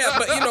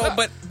 Yeah,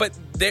 but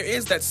there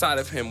is that side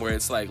of him where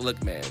it's like,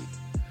 look, man,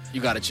 You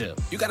gotta chill.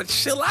 you gotta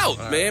chill out,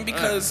 man, right,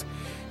 because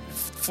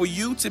for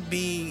you to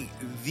be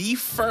the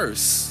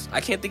first, I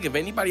can't think of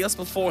anybody else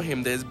before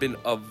him. There's been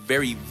a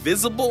very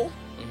visible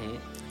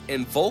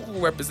and vocal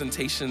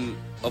representation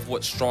of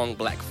what strong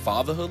black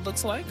fatherhood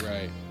looks like.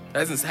 Right.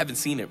 Haven't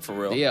seen it for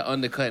real. They are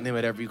undercutting him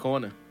at every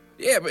corner.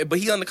 Yeah, but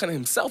he undercut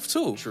himself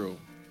too. True.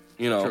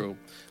 You know. True.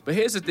 But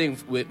here's the thing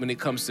when it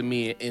comes to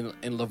me in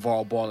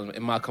LeVar Ball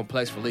and my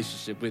complex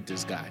relationship with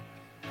this guy.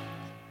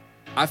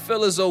 I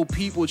feel as though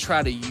people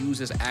try to use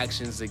his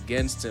actions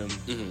against him,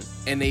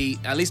 and they,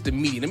 at least the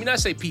media, let me not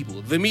say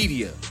people, the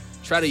media,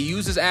 try to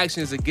use his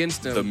actions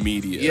against him. The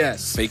media.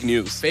 Yes. Fake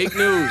news. Fake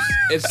news,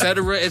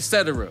 etc.,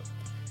 etc.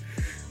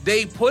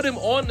 They put him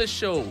on the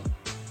show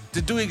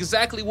to do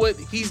exactly what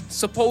he's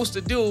supposed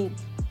to do,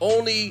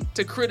 only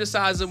to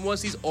criticize him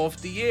once he's off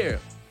the air.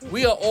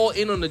 We are all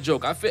in on the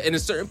joke. I feel, and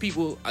there's certain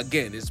people,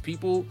 again, there's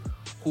people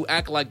who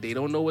act like they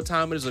don't know what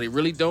time it is or they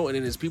really don't, and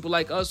then there's people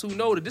like us who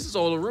know that this is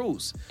all the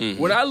rules.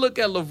 When I look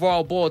at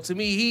LeVar Ball, to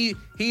me, he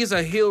is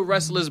a heel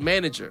wrestler's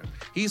manager.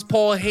 He's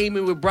Paul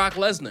Heyman with Brock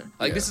Lesnar.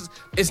 Like,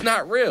 it's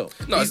not real.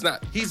 No, it's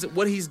not.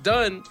 What he's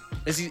done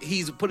is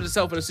he's put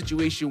himself in a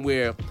situation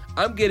where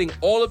I'm getting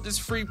all of this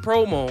free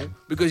promo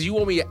because you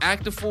want me to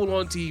act a fool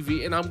on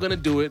TV, and I'm gonna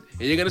do it,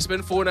 and you're gonna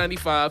spend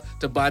 $4.95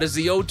 to buy the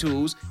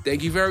ZO2s.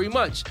 Thank you very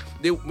much.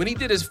 When he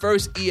did his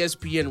first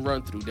ESPN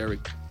run through,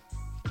 Derek,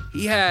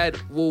 he had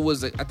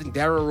I think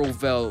Darren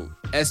Rovell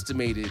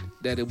estimated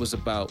that it was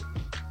about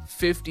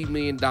 $50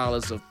 million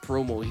of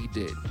promo he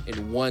did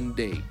in one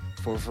day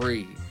for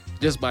free,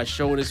 just by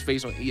showing his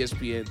face on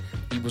ESPN.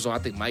 He was on, I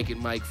think, Mike and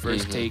Mike,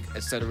 First Take,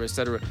 et cetera, et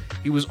cetera.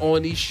 He was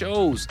on these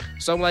shows.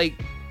 So I'm like,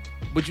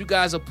 but you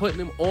guys are putting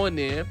him on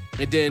there,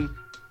 and then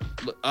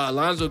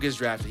Alonzo gets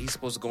drafted. He's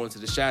supposed to go into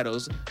the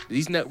shadows.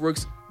 These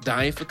networks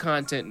dying for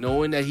content,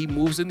 knowing that he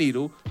moves the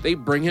needle. They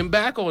bring him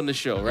back on the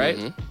show,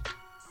 right?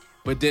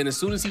 But then as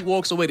soon as he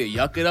walks away, they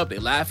yuck it up. They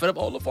laugh it up.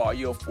 Oh, LeVar,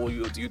 you're a fool.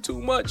 You're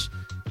too much.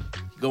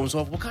 He goes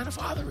off, what kind of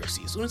father is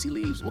he? As soon as he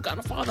leaves, what kind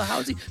of father? How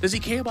is he? Does he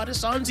care about his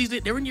sons?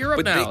 They're in Europe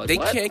But now. they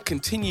What? can't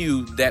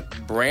continue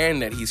that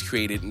brand that he's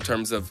created in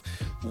terms of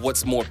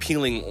what's more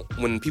appealing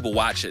when people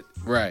watch it.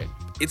 Right.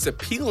 It's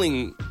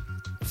appealing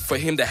for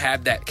him to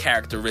have that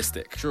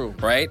characteristic. True.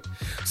 Right?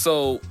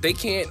 So they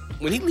can't,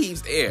 when he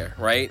leaves air,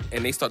 right,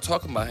 and they start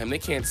talking about him, they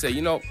can't say,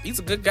 he's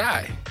a good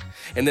guy.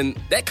 And then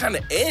that kind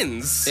of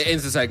ends. It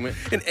ends the segment.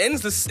 It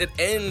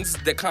ends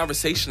the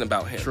conversation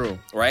about him. True.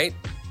 Right?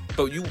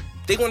 But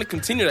they're going to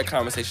continue that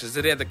conversation,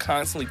 so they have to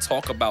constantly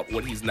talk about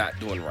what he's not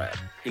doing right.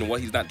 What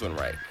he's not doing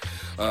right.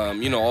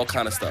 All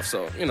kind of stuff.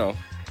 So,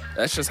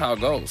 that's just how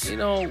it goes.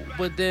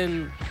 But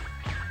then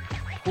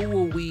who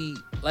will we,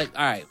 like,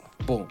 all right,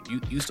 boom.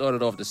 You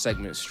started off the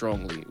segment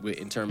strongly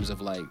in terms of,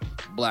 like,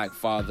 black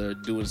father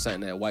doing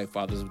something that white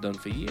fathers have done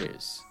for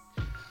years.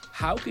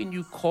 How can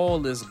you call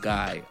this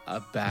guy a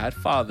bad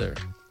father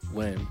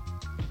when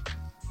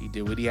he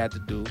did what he had to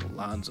do?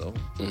 Lonzo,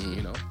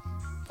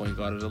 point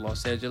guard of the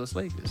Los Angeles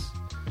Lakers.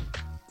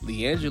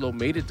 LiAngelo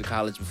made it to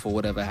college before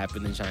whatever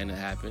happened in China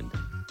happened.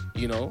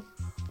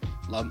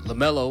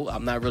 LaMelo,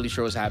 I'm not really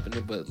sure what's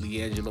happening, but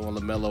LiAngelo and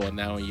LaMelo are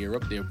now in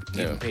Europe. They're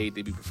getting paid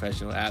to be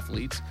professional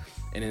athletes.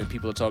 And then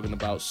people are talking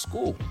about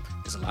school.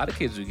 There's a lot of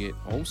kids who get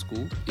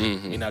homeschooled.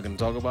 You're not going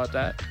to talk about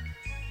that.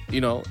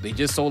 You know, they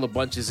just sold a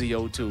bunch of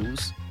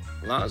ZO2s.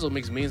 Lonzo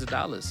makes millions of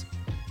dollars.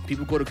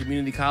 People go to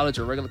community college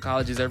or regular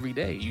colleges every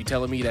day. You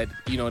telling me that,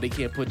 you know, they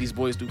can't put these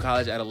boys through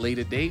college at a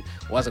later date?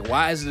 Well, I was like,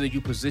 why is it that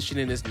you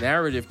positioning this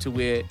narrative to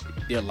where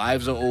their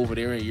lives are over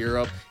there in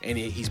Europe and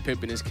he's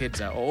pimping his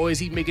kids out? Or is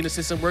he making the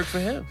system work for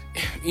him?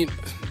 You know,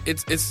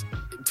 it's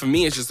for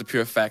me, it's just the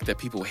pure fact that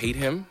people hate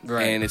him.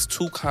 Right. And it's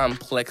too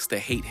complex to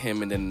hate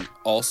him and then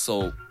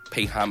also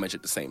pay homage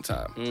at the same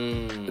time.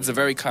 It's a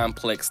very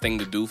complex thing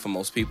to do for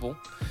most people.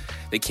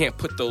 They can't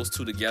put those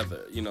two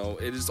together. You know,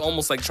 it is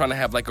almost like trying to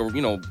have like a,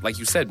 you know, like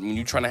you said, when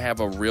you're trying to have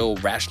a real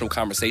rational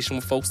conversation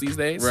with folks these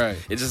days, right?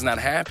 It's just not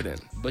happening.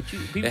 But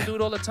people do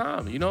it all the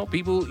time. You know,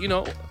 people, you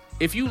know,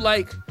 if you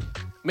like,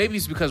 maybe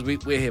it's because we're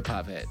hip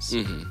hop heads.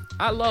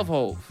 I love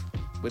Hov.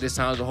 But there's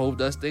times when Hov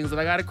does things that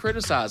I got to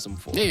criticize him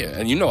for. Yeah,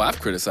 and you know I've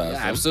criticized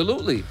him.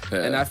 Absolutely. Yeah.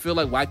 And I feel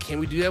like, why can't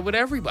we do that with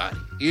everybody?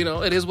 You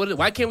know, it is what it is.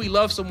 Why can't we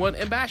love someone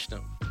and bash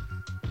them?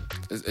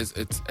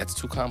 It's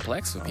too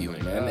complex for people,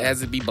 man. God. It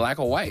has to be black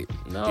or white.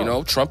 No. You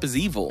know, Trump is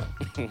evil.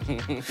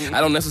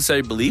 I don't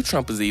necessarily believe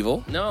Trump is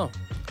evil, No.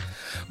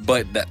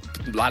 but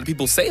a lot of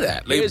people say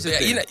that. Here's the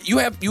thing. You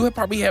know, you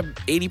probably have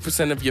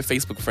 80% of your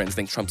Facebook friends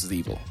think Trump is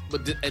evil.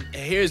 But and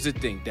here's the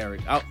thing,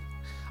 Derek.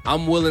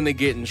 I'm willing to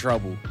get in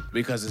trouble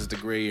because it's the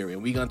gray area.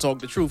 And we're going to talk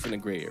the truth in the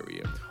gray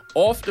area.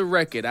 Off the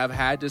record, I've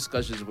had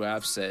discussions where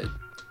I've said,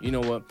 you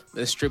know what,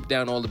 let's strip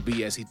down all the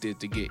BS he did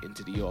to get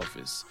into the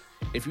office.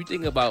 If you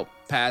think about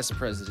past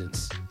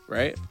presidents,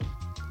 right,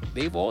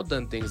 they've all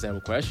done things that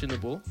were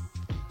questionable.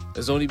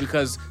 It's only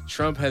because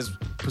Trump has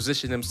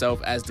positioned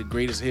himself as the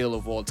greatest heel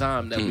of all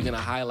time that we're going to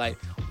highlight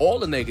all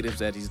the negatives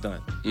that he's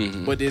done.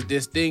 But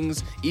there's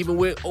things, even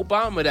with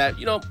Obama, that,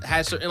 you know,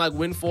 had certain like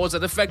windfalls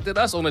that affected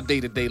us on a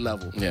day-to-day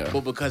level. Yeah.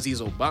 But because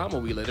he's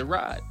Obama, we let it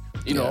ride.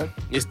 You know,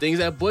 it's things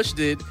that Bush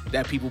did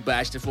that people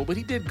bashed him for, but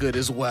he did good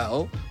as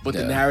well. But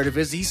the narrative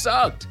is he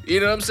sucked. You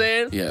know what I'm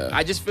saying? Yeah.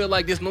 I just feel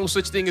like there's no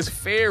such thing as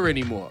fair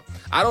anymore.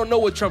 I don't know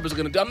what Trump is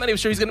going to do. I'm not even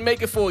sure he's going to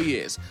make it 4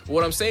 years. But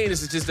what I'm saying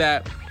is it's just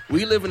that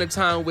we live in a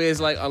time where it's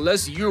like,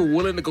 unless you're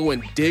willing to go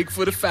and dig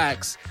for the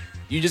facts,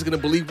 you're just going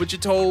to believe what you're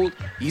told.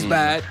 He's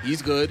bad.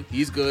 He's good.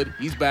 He's good.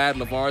 He's bad.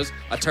 LeVar's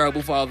a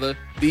terrible father.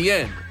 The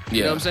end.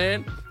 You know what I'm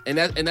saying? And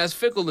that's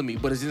fickle to me.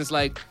 But it's just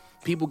like,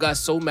 people got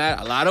so mad.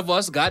 A lot of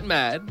us got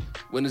mad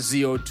when the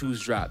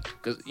ZO2s dropped.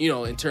 Because, you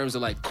know, in terms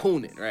of like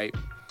Coonin, right?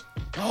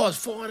 Oh,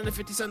 it's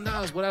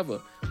 $450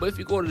 whatever. But if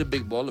you go to the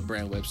Big Baller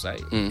Brand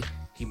website,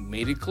 he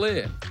made it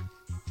clear.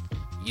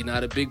 You're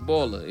not a big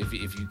baller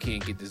if you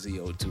can't get the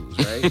ZO2s,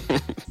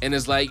 right? And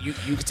it's like, you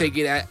can take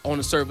it on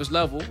a surface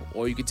level,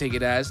 or you can take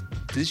it as,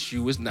 this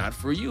shoe is not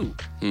for you.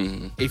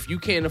 If you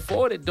can't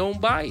afford it,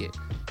 don't buy it.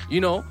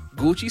 You know,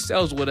 Gucci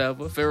sells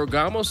whatever,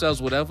 Ferragamo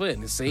sells whatever,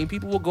 and the same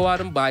people will go out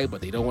and buy it,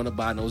 but they don't want to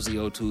buy no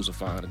ZO2s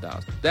for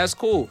 $500. That's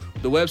cool.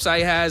 The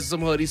website has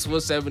some hoodies for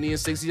 $70 and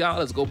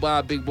 $60. Go buy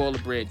a Big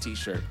Baller Brand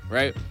t-shirt,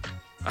 right?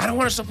 I don't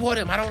want to support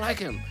him. I don't like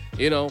him,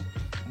 you know?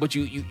 But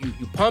you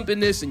pumping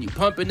this and you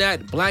pumping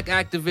that, black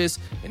activists,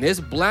 and this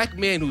black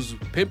man who's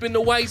pimping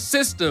the white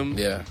system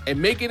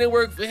and making it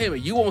work for him,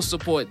 and you won't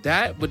support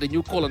that, but then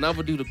you call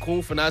another dude a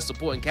coon for not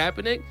supporting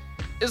Kaepernick?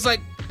 It's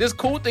like, this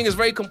cool thing is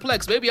very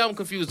complex. Maybe I'm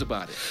confused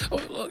about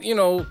it. You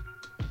know,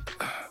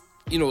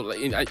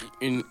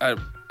 I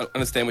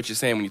understand what you're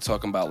saying when you're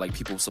talking about like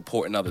people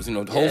supporting others. You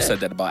know, Hov said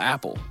that about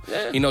Apple.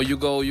 You know, you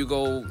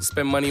go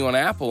spend money on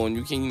Apple, and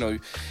you can, you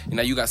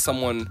know, you got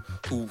someone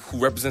who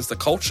represents the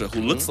culture,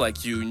 who looks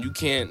like you, and you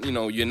can't, you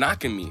know, you're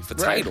knocking me for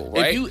title,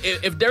 right?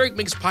 If Derek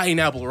makes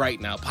pineapple right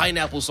now,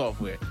 pineapple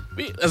software,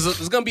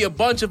 there's gonna be a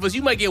bunch of us.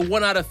 You might get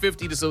 1 out of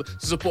 50 to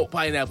support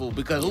pineapple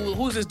because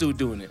who's this dude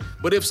doing it?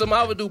 But if some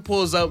other dude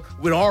pulls up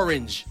with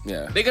orange,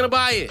 they're gonna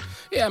buy it.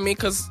 Yeah, I mean,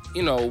 because,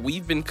 you know,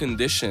 we've been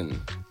conditioned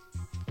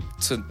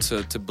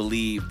to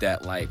believe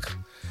that, like,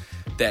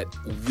 that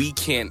we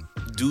can't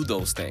do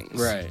those things.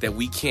 Right. That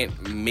we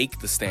can't make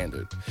the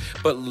standard.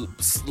 But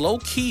low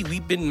key,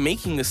 we've been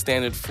making the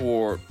standard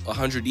for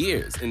 100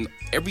 years in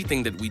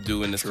everything that we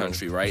do in this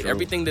country, right?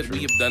 Everything that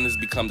we have done has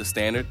become the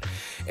standard.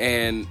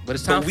 But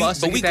it's time for us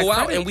to we get go that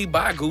out credit. and we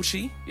buy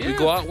Gucci. Yeah. We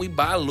go out and we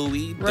buy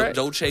Louis,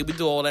 Dolce. We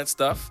do all that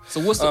stuff. So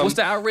what's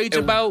the outrage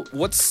and about?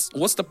 What's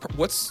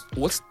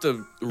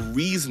the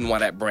reason why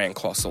that brand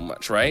costs so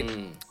much, right?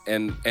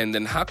 And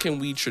then how can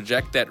we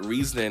traject that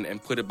reasoning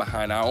and put it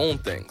behind our own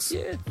things?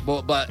 Yeah,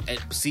 but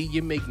see,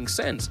 you're making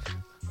sense.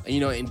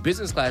 You know, in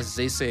business classes,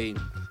 they say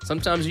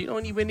sometimes you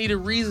don't even need a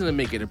reason to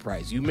make it a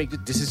price. You make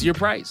this is your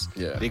price.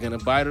 Yeah. They're gonna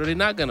buy it or they're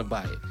not gonna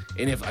buy it.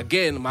 And if,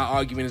 again, my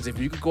argument is if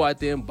you could go out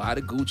there and buy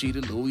the Gucci,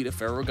 the Louis, the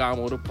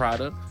Ferragamo, the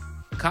Prada,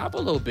 cop a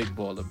little Big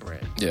Baller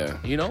Brand. Yeah.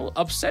 You know,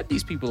 upset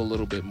these people a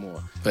little bit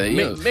more. But you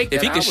know, make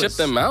if he that can ship ours.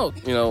 them out,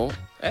 you know,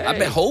 I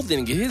bet Hov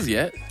didn't get his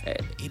yet. Hey,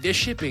 they're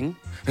shipping.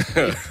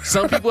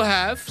 Some people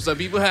have, some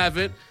people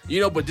haven't. You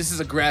know, but this is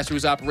a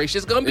grassroots operation.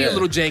 It's gonna be a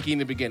little janky in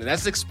the beginning.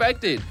 That's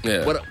expected.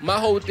 Yeah. But my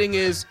whole thing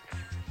is,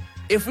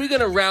 if we're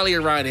gonna rally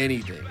around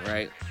anything,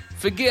 right?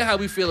 Forget how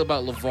we feel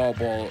about LeVar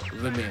Ball,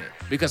 the man.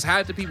 Because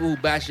half the people who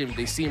bash him,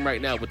 they see him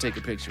right now, would take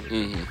a picture with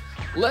him.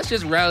 Let's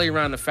just rally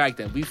around the fact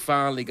that we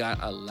finally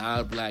got a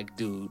loud black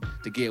dude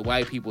to get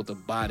white people to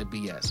buy the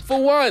BS.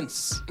 For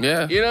once.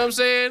 Yeah. You know what I'm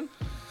saying?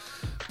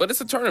 But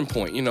it's a turning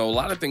point. You know, a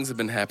lot of things have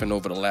been happening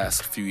over the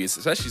last few years,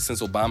 especially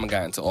since Obama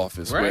got into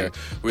office, Right. where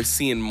we're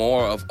seeing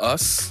more of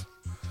us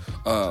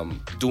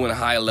doing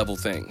higher level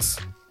things.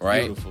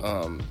 Right?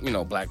 Beautiful. You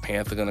know, Black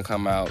Panther gonna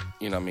come out,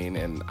 you know what I mean?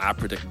 And I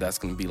predict that's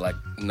gonna be like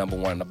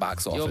 #1 in the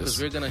box office. Yo, because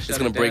we're going to shut It's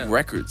gonna it break down.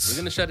 records. We're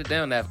going to shut it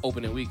down that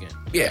opening weekend.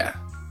 Yeah.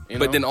 You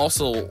But know? then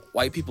also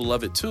white people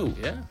love it too.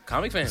 Yeah,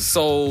 comic fans.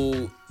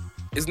 So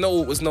there's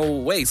no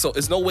way. So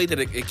there's no way that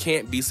it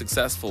can't be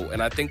successful.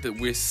 And I think that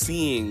we're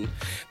seeing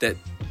that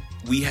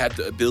we have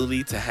the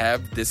ability to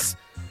have this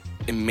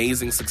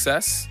amazing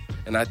success.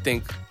 And I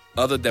think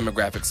other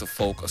demographics of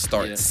folk are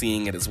starting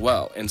seeing it as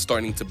well and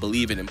starting to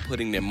believe it and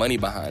putting their money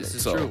behind This it.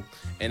 is So true.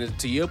 And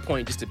to your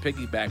point, just to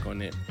piggyback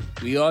on it,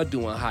 we are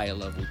doing higher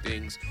level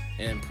things.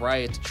 And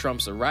prior to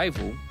Trump's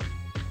arrival,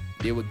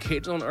 there were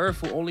kids on Earth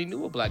who only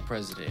knew a black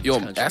president. in yo,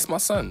 this country. ask my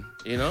son.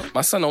 You know?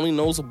 My son only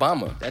knows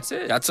Obama. That's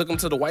it. I took him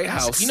to the White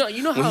House You know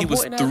when how he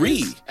was important that 3.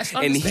 is? That's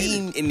And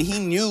understated. he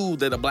knew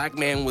that a black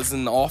man was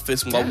in the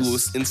office while we Yes.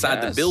 was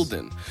inside the Yes.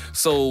 building.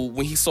 So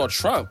when he saw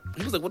Trump,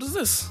 he was like, what is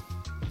this?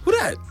 Who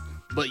that?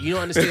 But you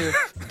don't understand,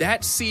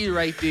 that seed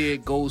right there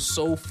goes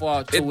so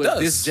far towards does.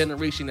 this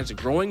generation that's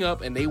growing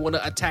up and they want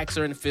to attack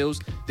certain fields.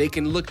 They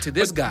can look to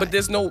this guy. But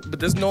there's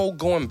no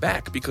going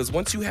back, because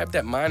once you have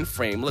that mind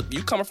frame, look,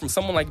 you coming from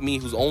someone like me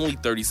who's only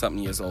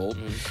 30-something years old,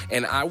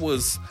 and I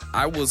was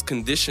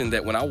conditioned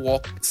that when I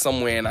walk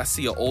somewhere and I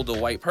see an older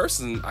white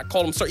person, I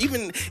call them sir.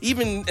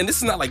 Even and this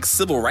is not like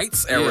civil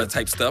rights era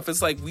type stuff.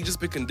 It's like we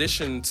just been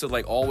conditioned to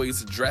like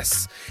always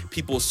address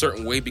people a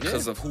certain way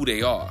because of who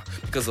they are,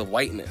 because of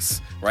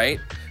whiteness, right?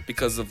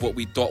 Because of what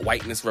we thought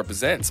whiteness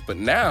represents. But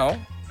now,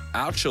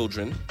 our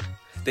children,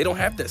 they don't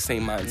have that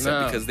same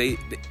mindset because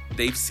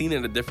they've seen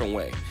it a different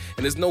way.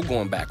 And there's no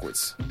going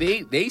backwards.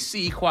 They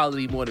see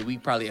equality more than we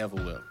probably ever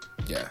will.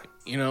 Yeah.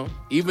 You know,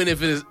 even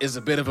if it is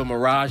a bit of a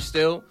mirage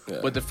still, Yeah.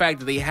 but the fact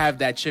that they have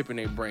that chip in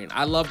their brain.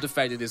 I love the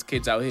fact that there's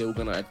kids out here who are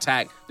going to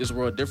attack this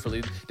world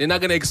differently. They're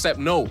not going to accept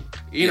no,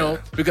 you know,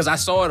 because I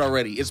saw it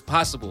already. It's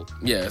possible.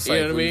 Yeah, it's You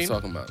like know what what I you mean?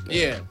 talking about.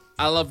 Yeah,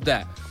 I love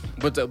that.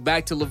 But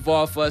back to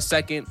LeVar for a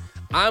second.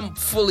 I'm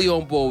fully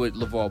on board with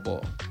LeVar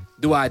Ball.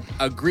 Do I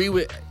agree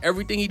with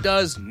everything he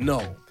does?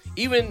 No.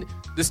 Even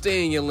the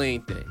stay in your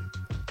lane thing.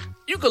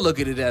 You could look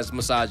at it as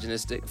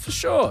misogynistic, for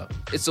sure.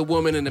 It's a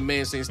woman and a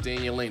man saying stay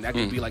in your lane. That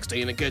could be like stay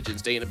in the kitchen,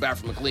 stay in the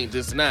bathroom and clean,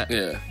 this and that.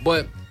 Yeah.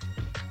 But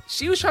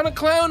she was trying to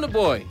clown the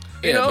boy.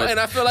 You know, but and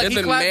I feel like there's he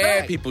been clapped mad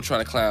back. people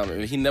trying to clown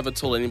him. He never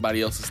told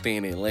anybody else to stay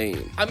in their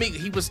lane. I mean,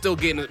 he was still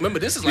getting. Remember,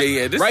 this is like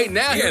This right is-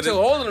 now. He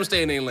told all of them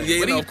stay in their lane. Yeah,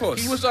 but no, he, of course.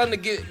 he was starting to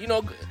get.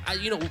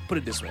 Put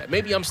it this way.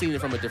 Maybe I'm seeing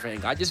it from a different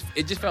angle.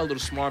 It just felt a little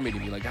smarmy to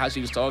me, like how she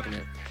was talking to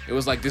him. It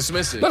was like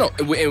dismissive. No,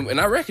 and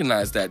I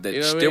recognize that You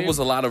know what I there mean? was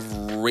a lot of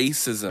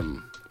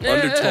racism Yeah.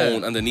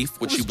 undertone underneath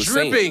what It she was was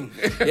dripping.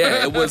 saying.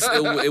 Yeah,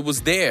 it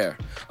was there.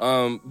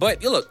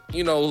 But look,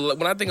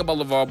 when I think about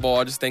LeVar Ball,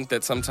 I just think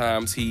that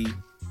sometimes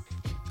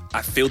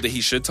I feel that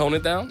he should tone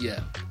it down. Yeah.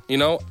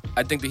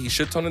 I think that he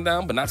should tone it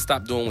down, but not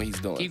stop doing what he's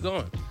doing. Keep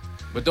going.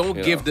 But don't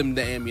You give know. them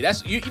the ammunition.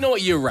 That's you know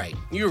what? You're right.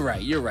 You're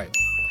right.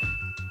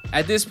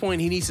 At this point,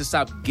 he needs to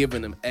stop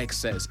giving them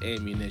excess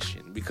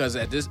ammunition because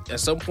at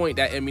some point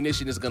that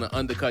ammunition is gonna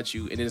undercut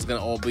you and then it's gonna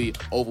all be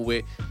over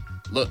with.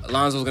 Look,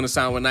 Alonzo's gonna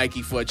sign with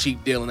Nike for a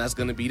cheap deal, and that's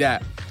gonna be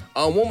that.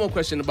 One more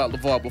question about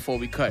LeVar before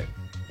we cut.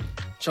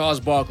 Charles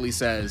Barkley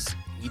says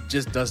he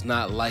just does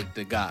not like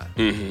the guy.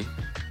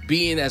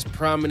 Being as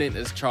prominent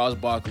as Charles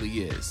Barkley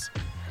is,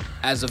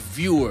 as a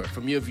viewer,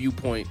 from your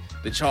viewpoint,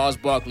 the Charles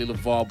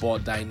Barkley-LeVar Ball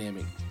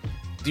dynamic,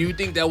 do you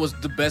think that was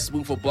the best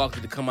move for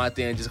Barkley to come out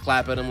there and just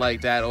clap at him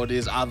like that, or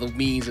there's other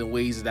means and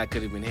ways that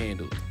could have been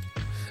handled?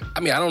 I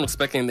mean, I don't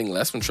expect anything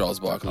less from Charles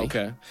Barkley.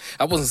 Okay.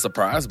 I wasn't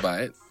surprised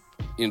by it.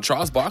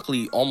 Charles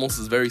Barkley almost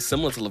is very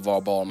similar to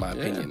LeVar Ball, in my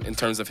opinion, in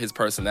terms of his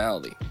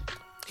personality.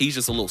 He's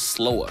just a little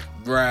slower.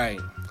 Right.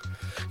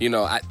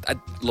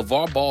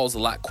 LeVar Ball is a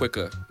lot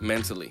quicker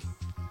mentally.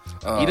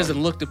 He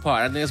doesn't look the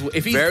part. I think that's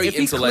if he cleaned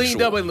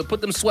intellectual. up and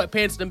put them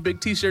sweatpants, them big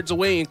t-shirts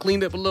away and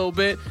cleaned up a little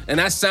bit, and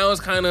that sounds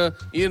kind of,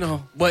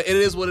 but it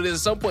is what it is. At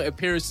some point,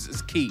 appearances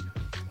is key.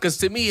 Because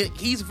to me,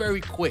 he's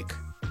very quick.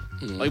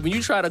 Like when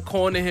you try to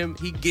corner him,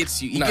 he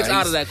gets you. He gets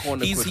out of that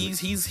corner quickly.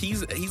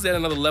 He's at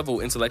another level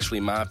intellectually,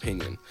 in my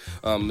opinion,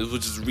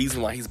 which is the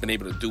reason why he's been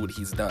able to do what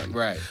he's done.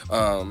 Right.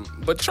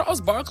 But Charles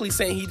Barkley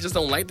saying he just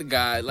don't like the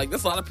guy, like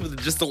there's a lot of people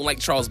that just don't like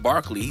Charles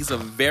Barkley. He's a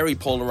very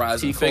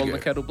polarizing He called him figure.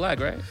 the kettle black,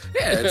 right?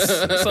 Yeah,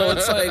 so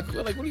it's like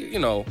what do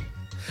you.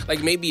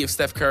 Like maybe if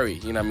Steph Curry,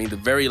 the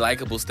very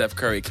likable Steph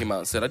Curry came out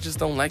and said, I just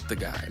don't like the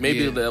guy.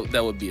 Maybe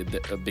that would be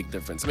a big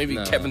difference. Maybe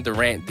Kevin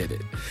Durant did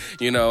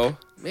it,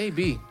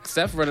 Maybe.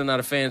 Steph running out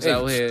of fans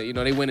out here.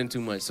 They winning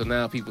too much, so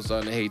now people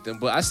starting to hate them.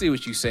 But I see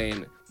what you're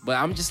saying. But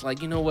I'm just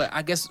like, you know what?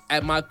 I guess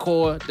at my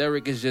core,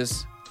 Derek is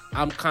just,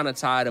 I'm kind of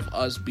tired of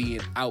us being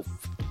out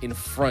in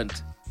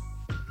front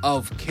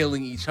of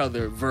killing each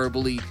other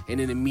verbally and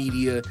in the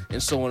media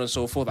and so on and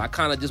so forth. I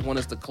kind of just want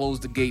us to close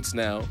the gates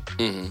now.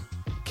 Mm-hmm.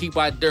 Keep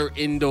our dirt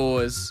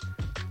indoors.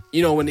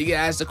 You know, when they get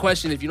asked the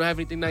question, if you don't have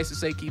anything nice to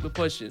say, keep it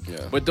pushing.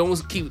 Yeah. But don't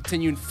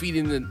continue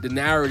feeding the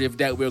narrative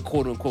that we're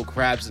quote unquote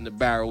crabs in the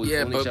barrel.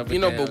 Yeah,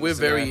 but we're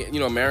very,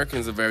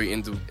 Americans are very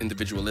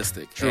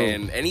individualistic. True.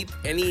 And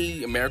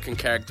any American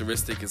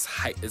characteristic is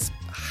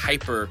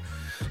hyper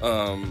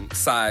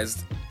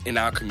sized in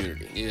our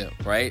community. Yeah.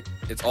 Right?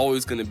 It's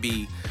always going to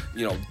be,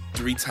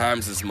 3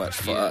 times as much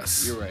for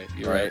us. You're right.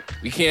 You're right.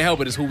 We can't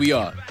help it. It's who we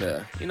are.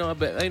 Yeah. I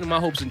bet my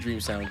hopes and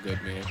dreams sound good,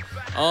 man.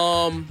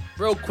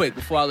 Real quick,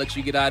 before I let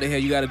you get out of here,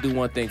 you got to do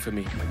one thing for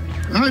me.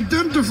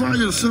 Identify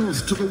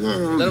yourself to the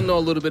world. Let them know a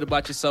little bit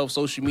about yourself,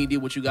 social media,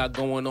 what you got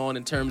going on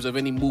in terms of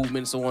any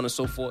movement, so on and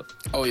so forth.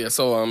 Oh, yeah.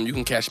 So you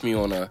can catch me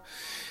on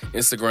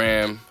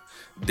Instagram,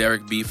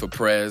 Derek B for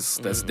Prez.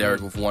 That's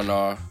Derek with 1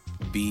 R,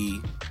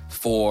 B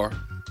 4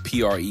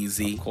 Prez.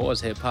 Of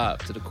course, hip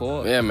hop to the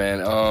core. Yeah,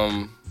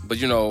 man. But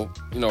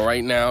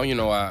right now,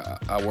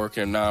 I work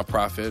in a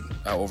nonprofit.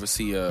 I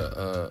oversee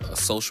a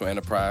social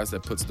enterprise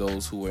that puts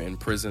those who are in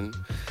prison,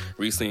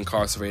 recently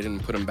incarcerated,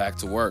 and put them back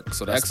to work.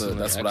 So that's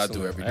what I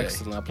do every day.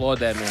 Excellent. I applaud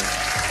that,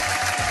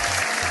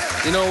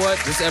 man. You know what?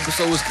 This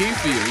episode was key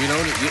for you.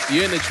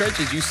 You're in the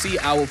trenches. You see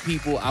our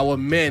people, our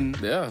men,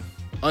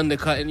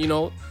 undercutting.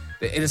 And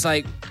it's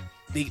like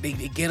they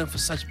get them for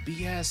such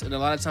BS, and a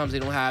lot of times they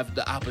don't have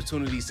the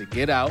opportunities to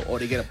get out, or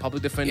they get a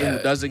public defender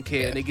who doesn't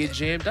care, and they get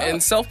jammed up.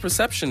 And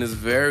self-perception is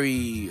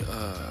very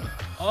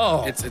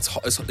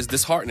it's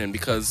disheartening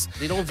because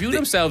they don't view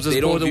themselves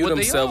as more than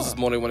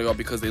what they are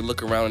because they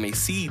look around and they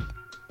see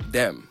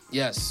them.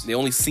 Yes. They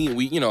only see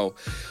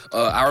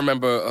I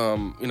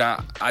remember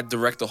I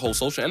direct the whole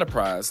social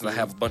enterprise, and I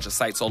have a bunch of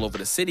sites all over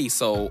the city,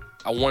 so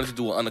I wanted to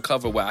do an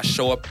undercover where I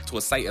show up to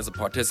a site as a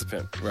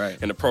participant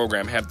in the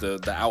program, have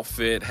the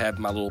outfit, have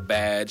my little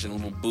badge and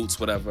little boots,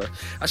 whatever.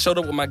 I showed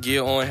up with my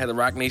gear on, had the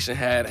Rock Nation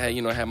hat,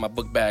 had my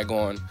book bag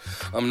on.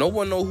 No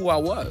one knew who I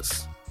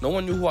was. No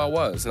one knew who I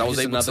was, and I was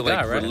able to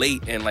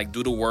relate and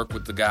do the work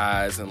with the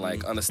guys and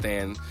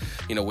understand,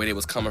 where they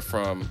was coming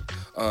from.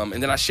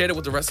 And then I shared it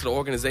with the rest of the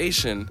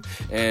organization,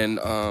 and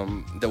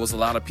there was a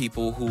lot of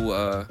people who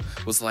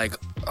was like,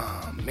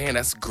 man,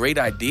 that's a great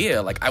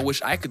idea. Like, I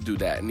wish I could do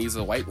that. And these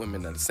are white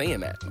women that are saying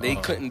that. They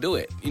couldn't do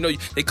it.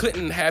 They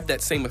couldn't have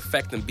that same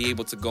effect and be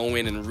able to go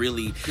in and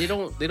really... They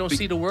don't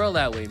see the world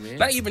that way, man.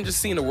 Not even just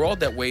seeing the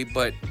world that way,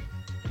 but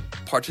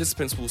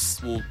participants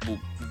will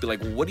be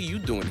like, well, what are you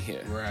doing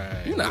here?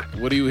 Right. You're not.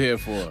 What are you here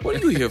for? What are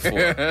you here for?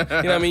 You know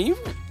what I mean?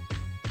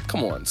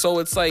 Come on. So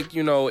it's like,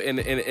 and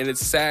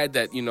it's sad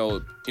that,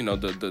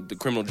 the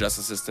criminal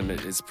justice system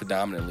is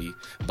predominantly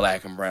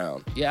black and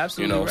brown. Yeah,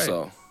 absolutely right.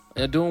 So.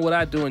 They're doing what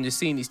I do, and just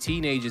seeing these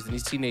teenagers and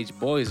these teenage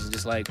boys is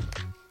just like,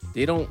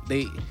 they don't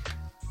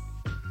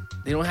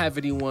have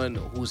anyone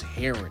who's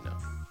hearing them.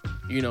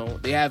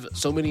 They have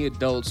so many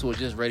adults who are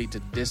just ready to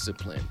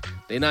discipline.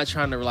 They're not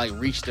trying to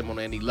reach them on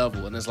any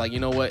level. And it's like, you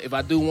know what? If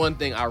I do one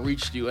thing, I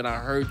reached you and I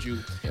heard you,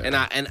 and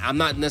I'm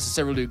not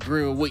necessarily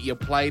agreeing with what your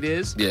plight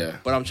is. Yeah.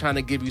 But I'm trying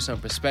to give you some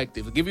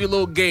perspective, I'll give you a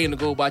little game to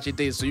go about your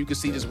day, so you can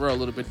see this world a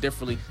little bit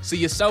differently, see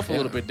yourself a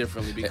little bit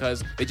differently,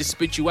 because they just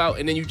spit you out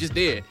and then you just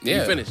did. Yeah.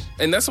 You finished.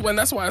 And that's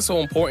why it's so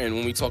important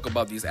when we talk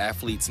about these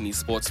athletes and these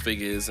sports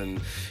figures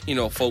and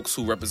folks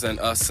who represent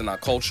us and our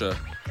culture.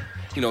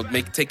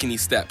 Taking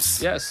these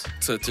steps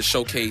to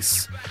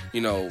showcase,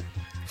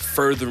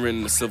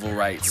 furthering the civil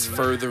rights,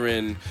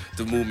 furthering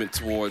the movement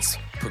towards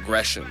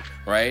progression,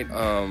 right?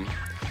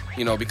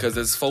 Because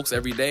there's folks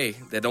every day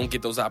that don't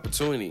get those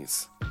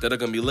opportunities, that are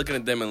going to be looking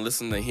at them and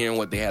listening and hearing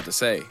what they have to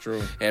say.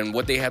 True. And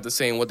what they have to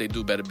say and what they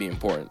do better be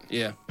important.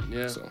 Yeah.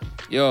 So.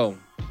 Yo,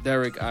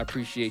 Derek, I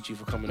appreciate you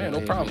for coming on.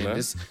 No problem, man.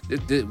 This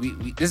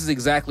is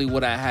exactly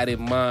what I had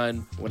in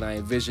mind when I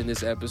envisioned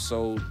this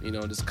episode,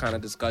 this kind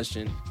of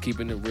discussion,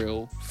 keeping it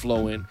real,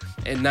 flowing,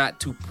 and not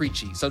too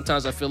preachy.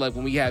 Sometimes I feel like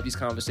when we have these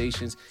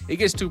conversations, it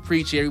gets too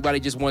preachy. Everybody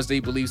just wants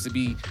their beliefs to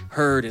be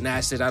heard, and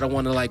that's it. I don't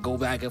want to go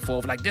back and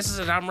forth. This is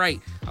it, I'm right.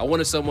 I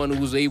wanted someone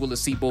who was able to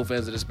see both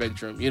ends of the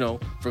spectrum,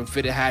 from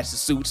fitted hats to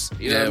suits.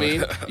 You know what I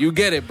mean? You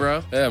get it,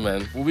 bro. Yeah,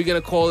 man. Well, we're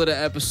going to call it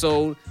an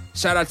episode.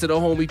 Shout out to the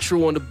homie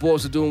True on the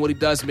boards for doing what he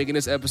does, making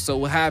this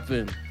episode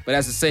happen. But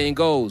as the saying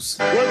goes,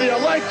 whether you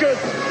like it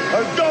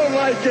or don't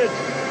like it,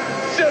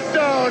 sit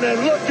down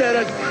and look at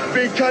it,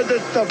 because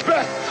it's the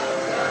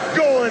best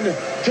going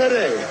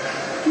today.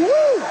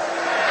 Woo!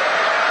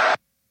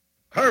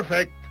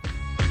 Perfect.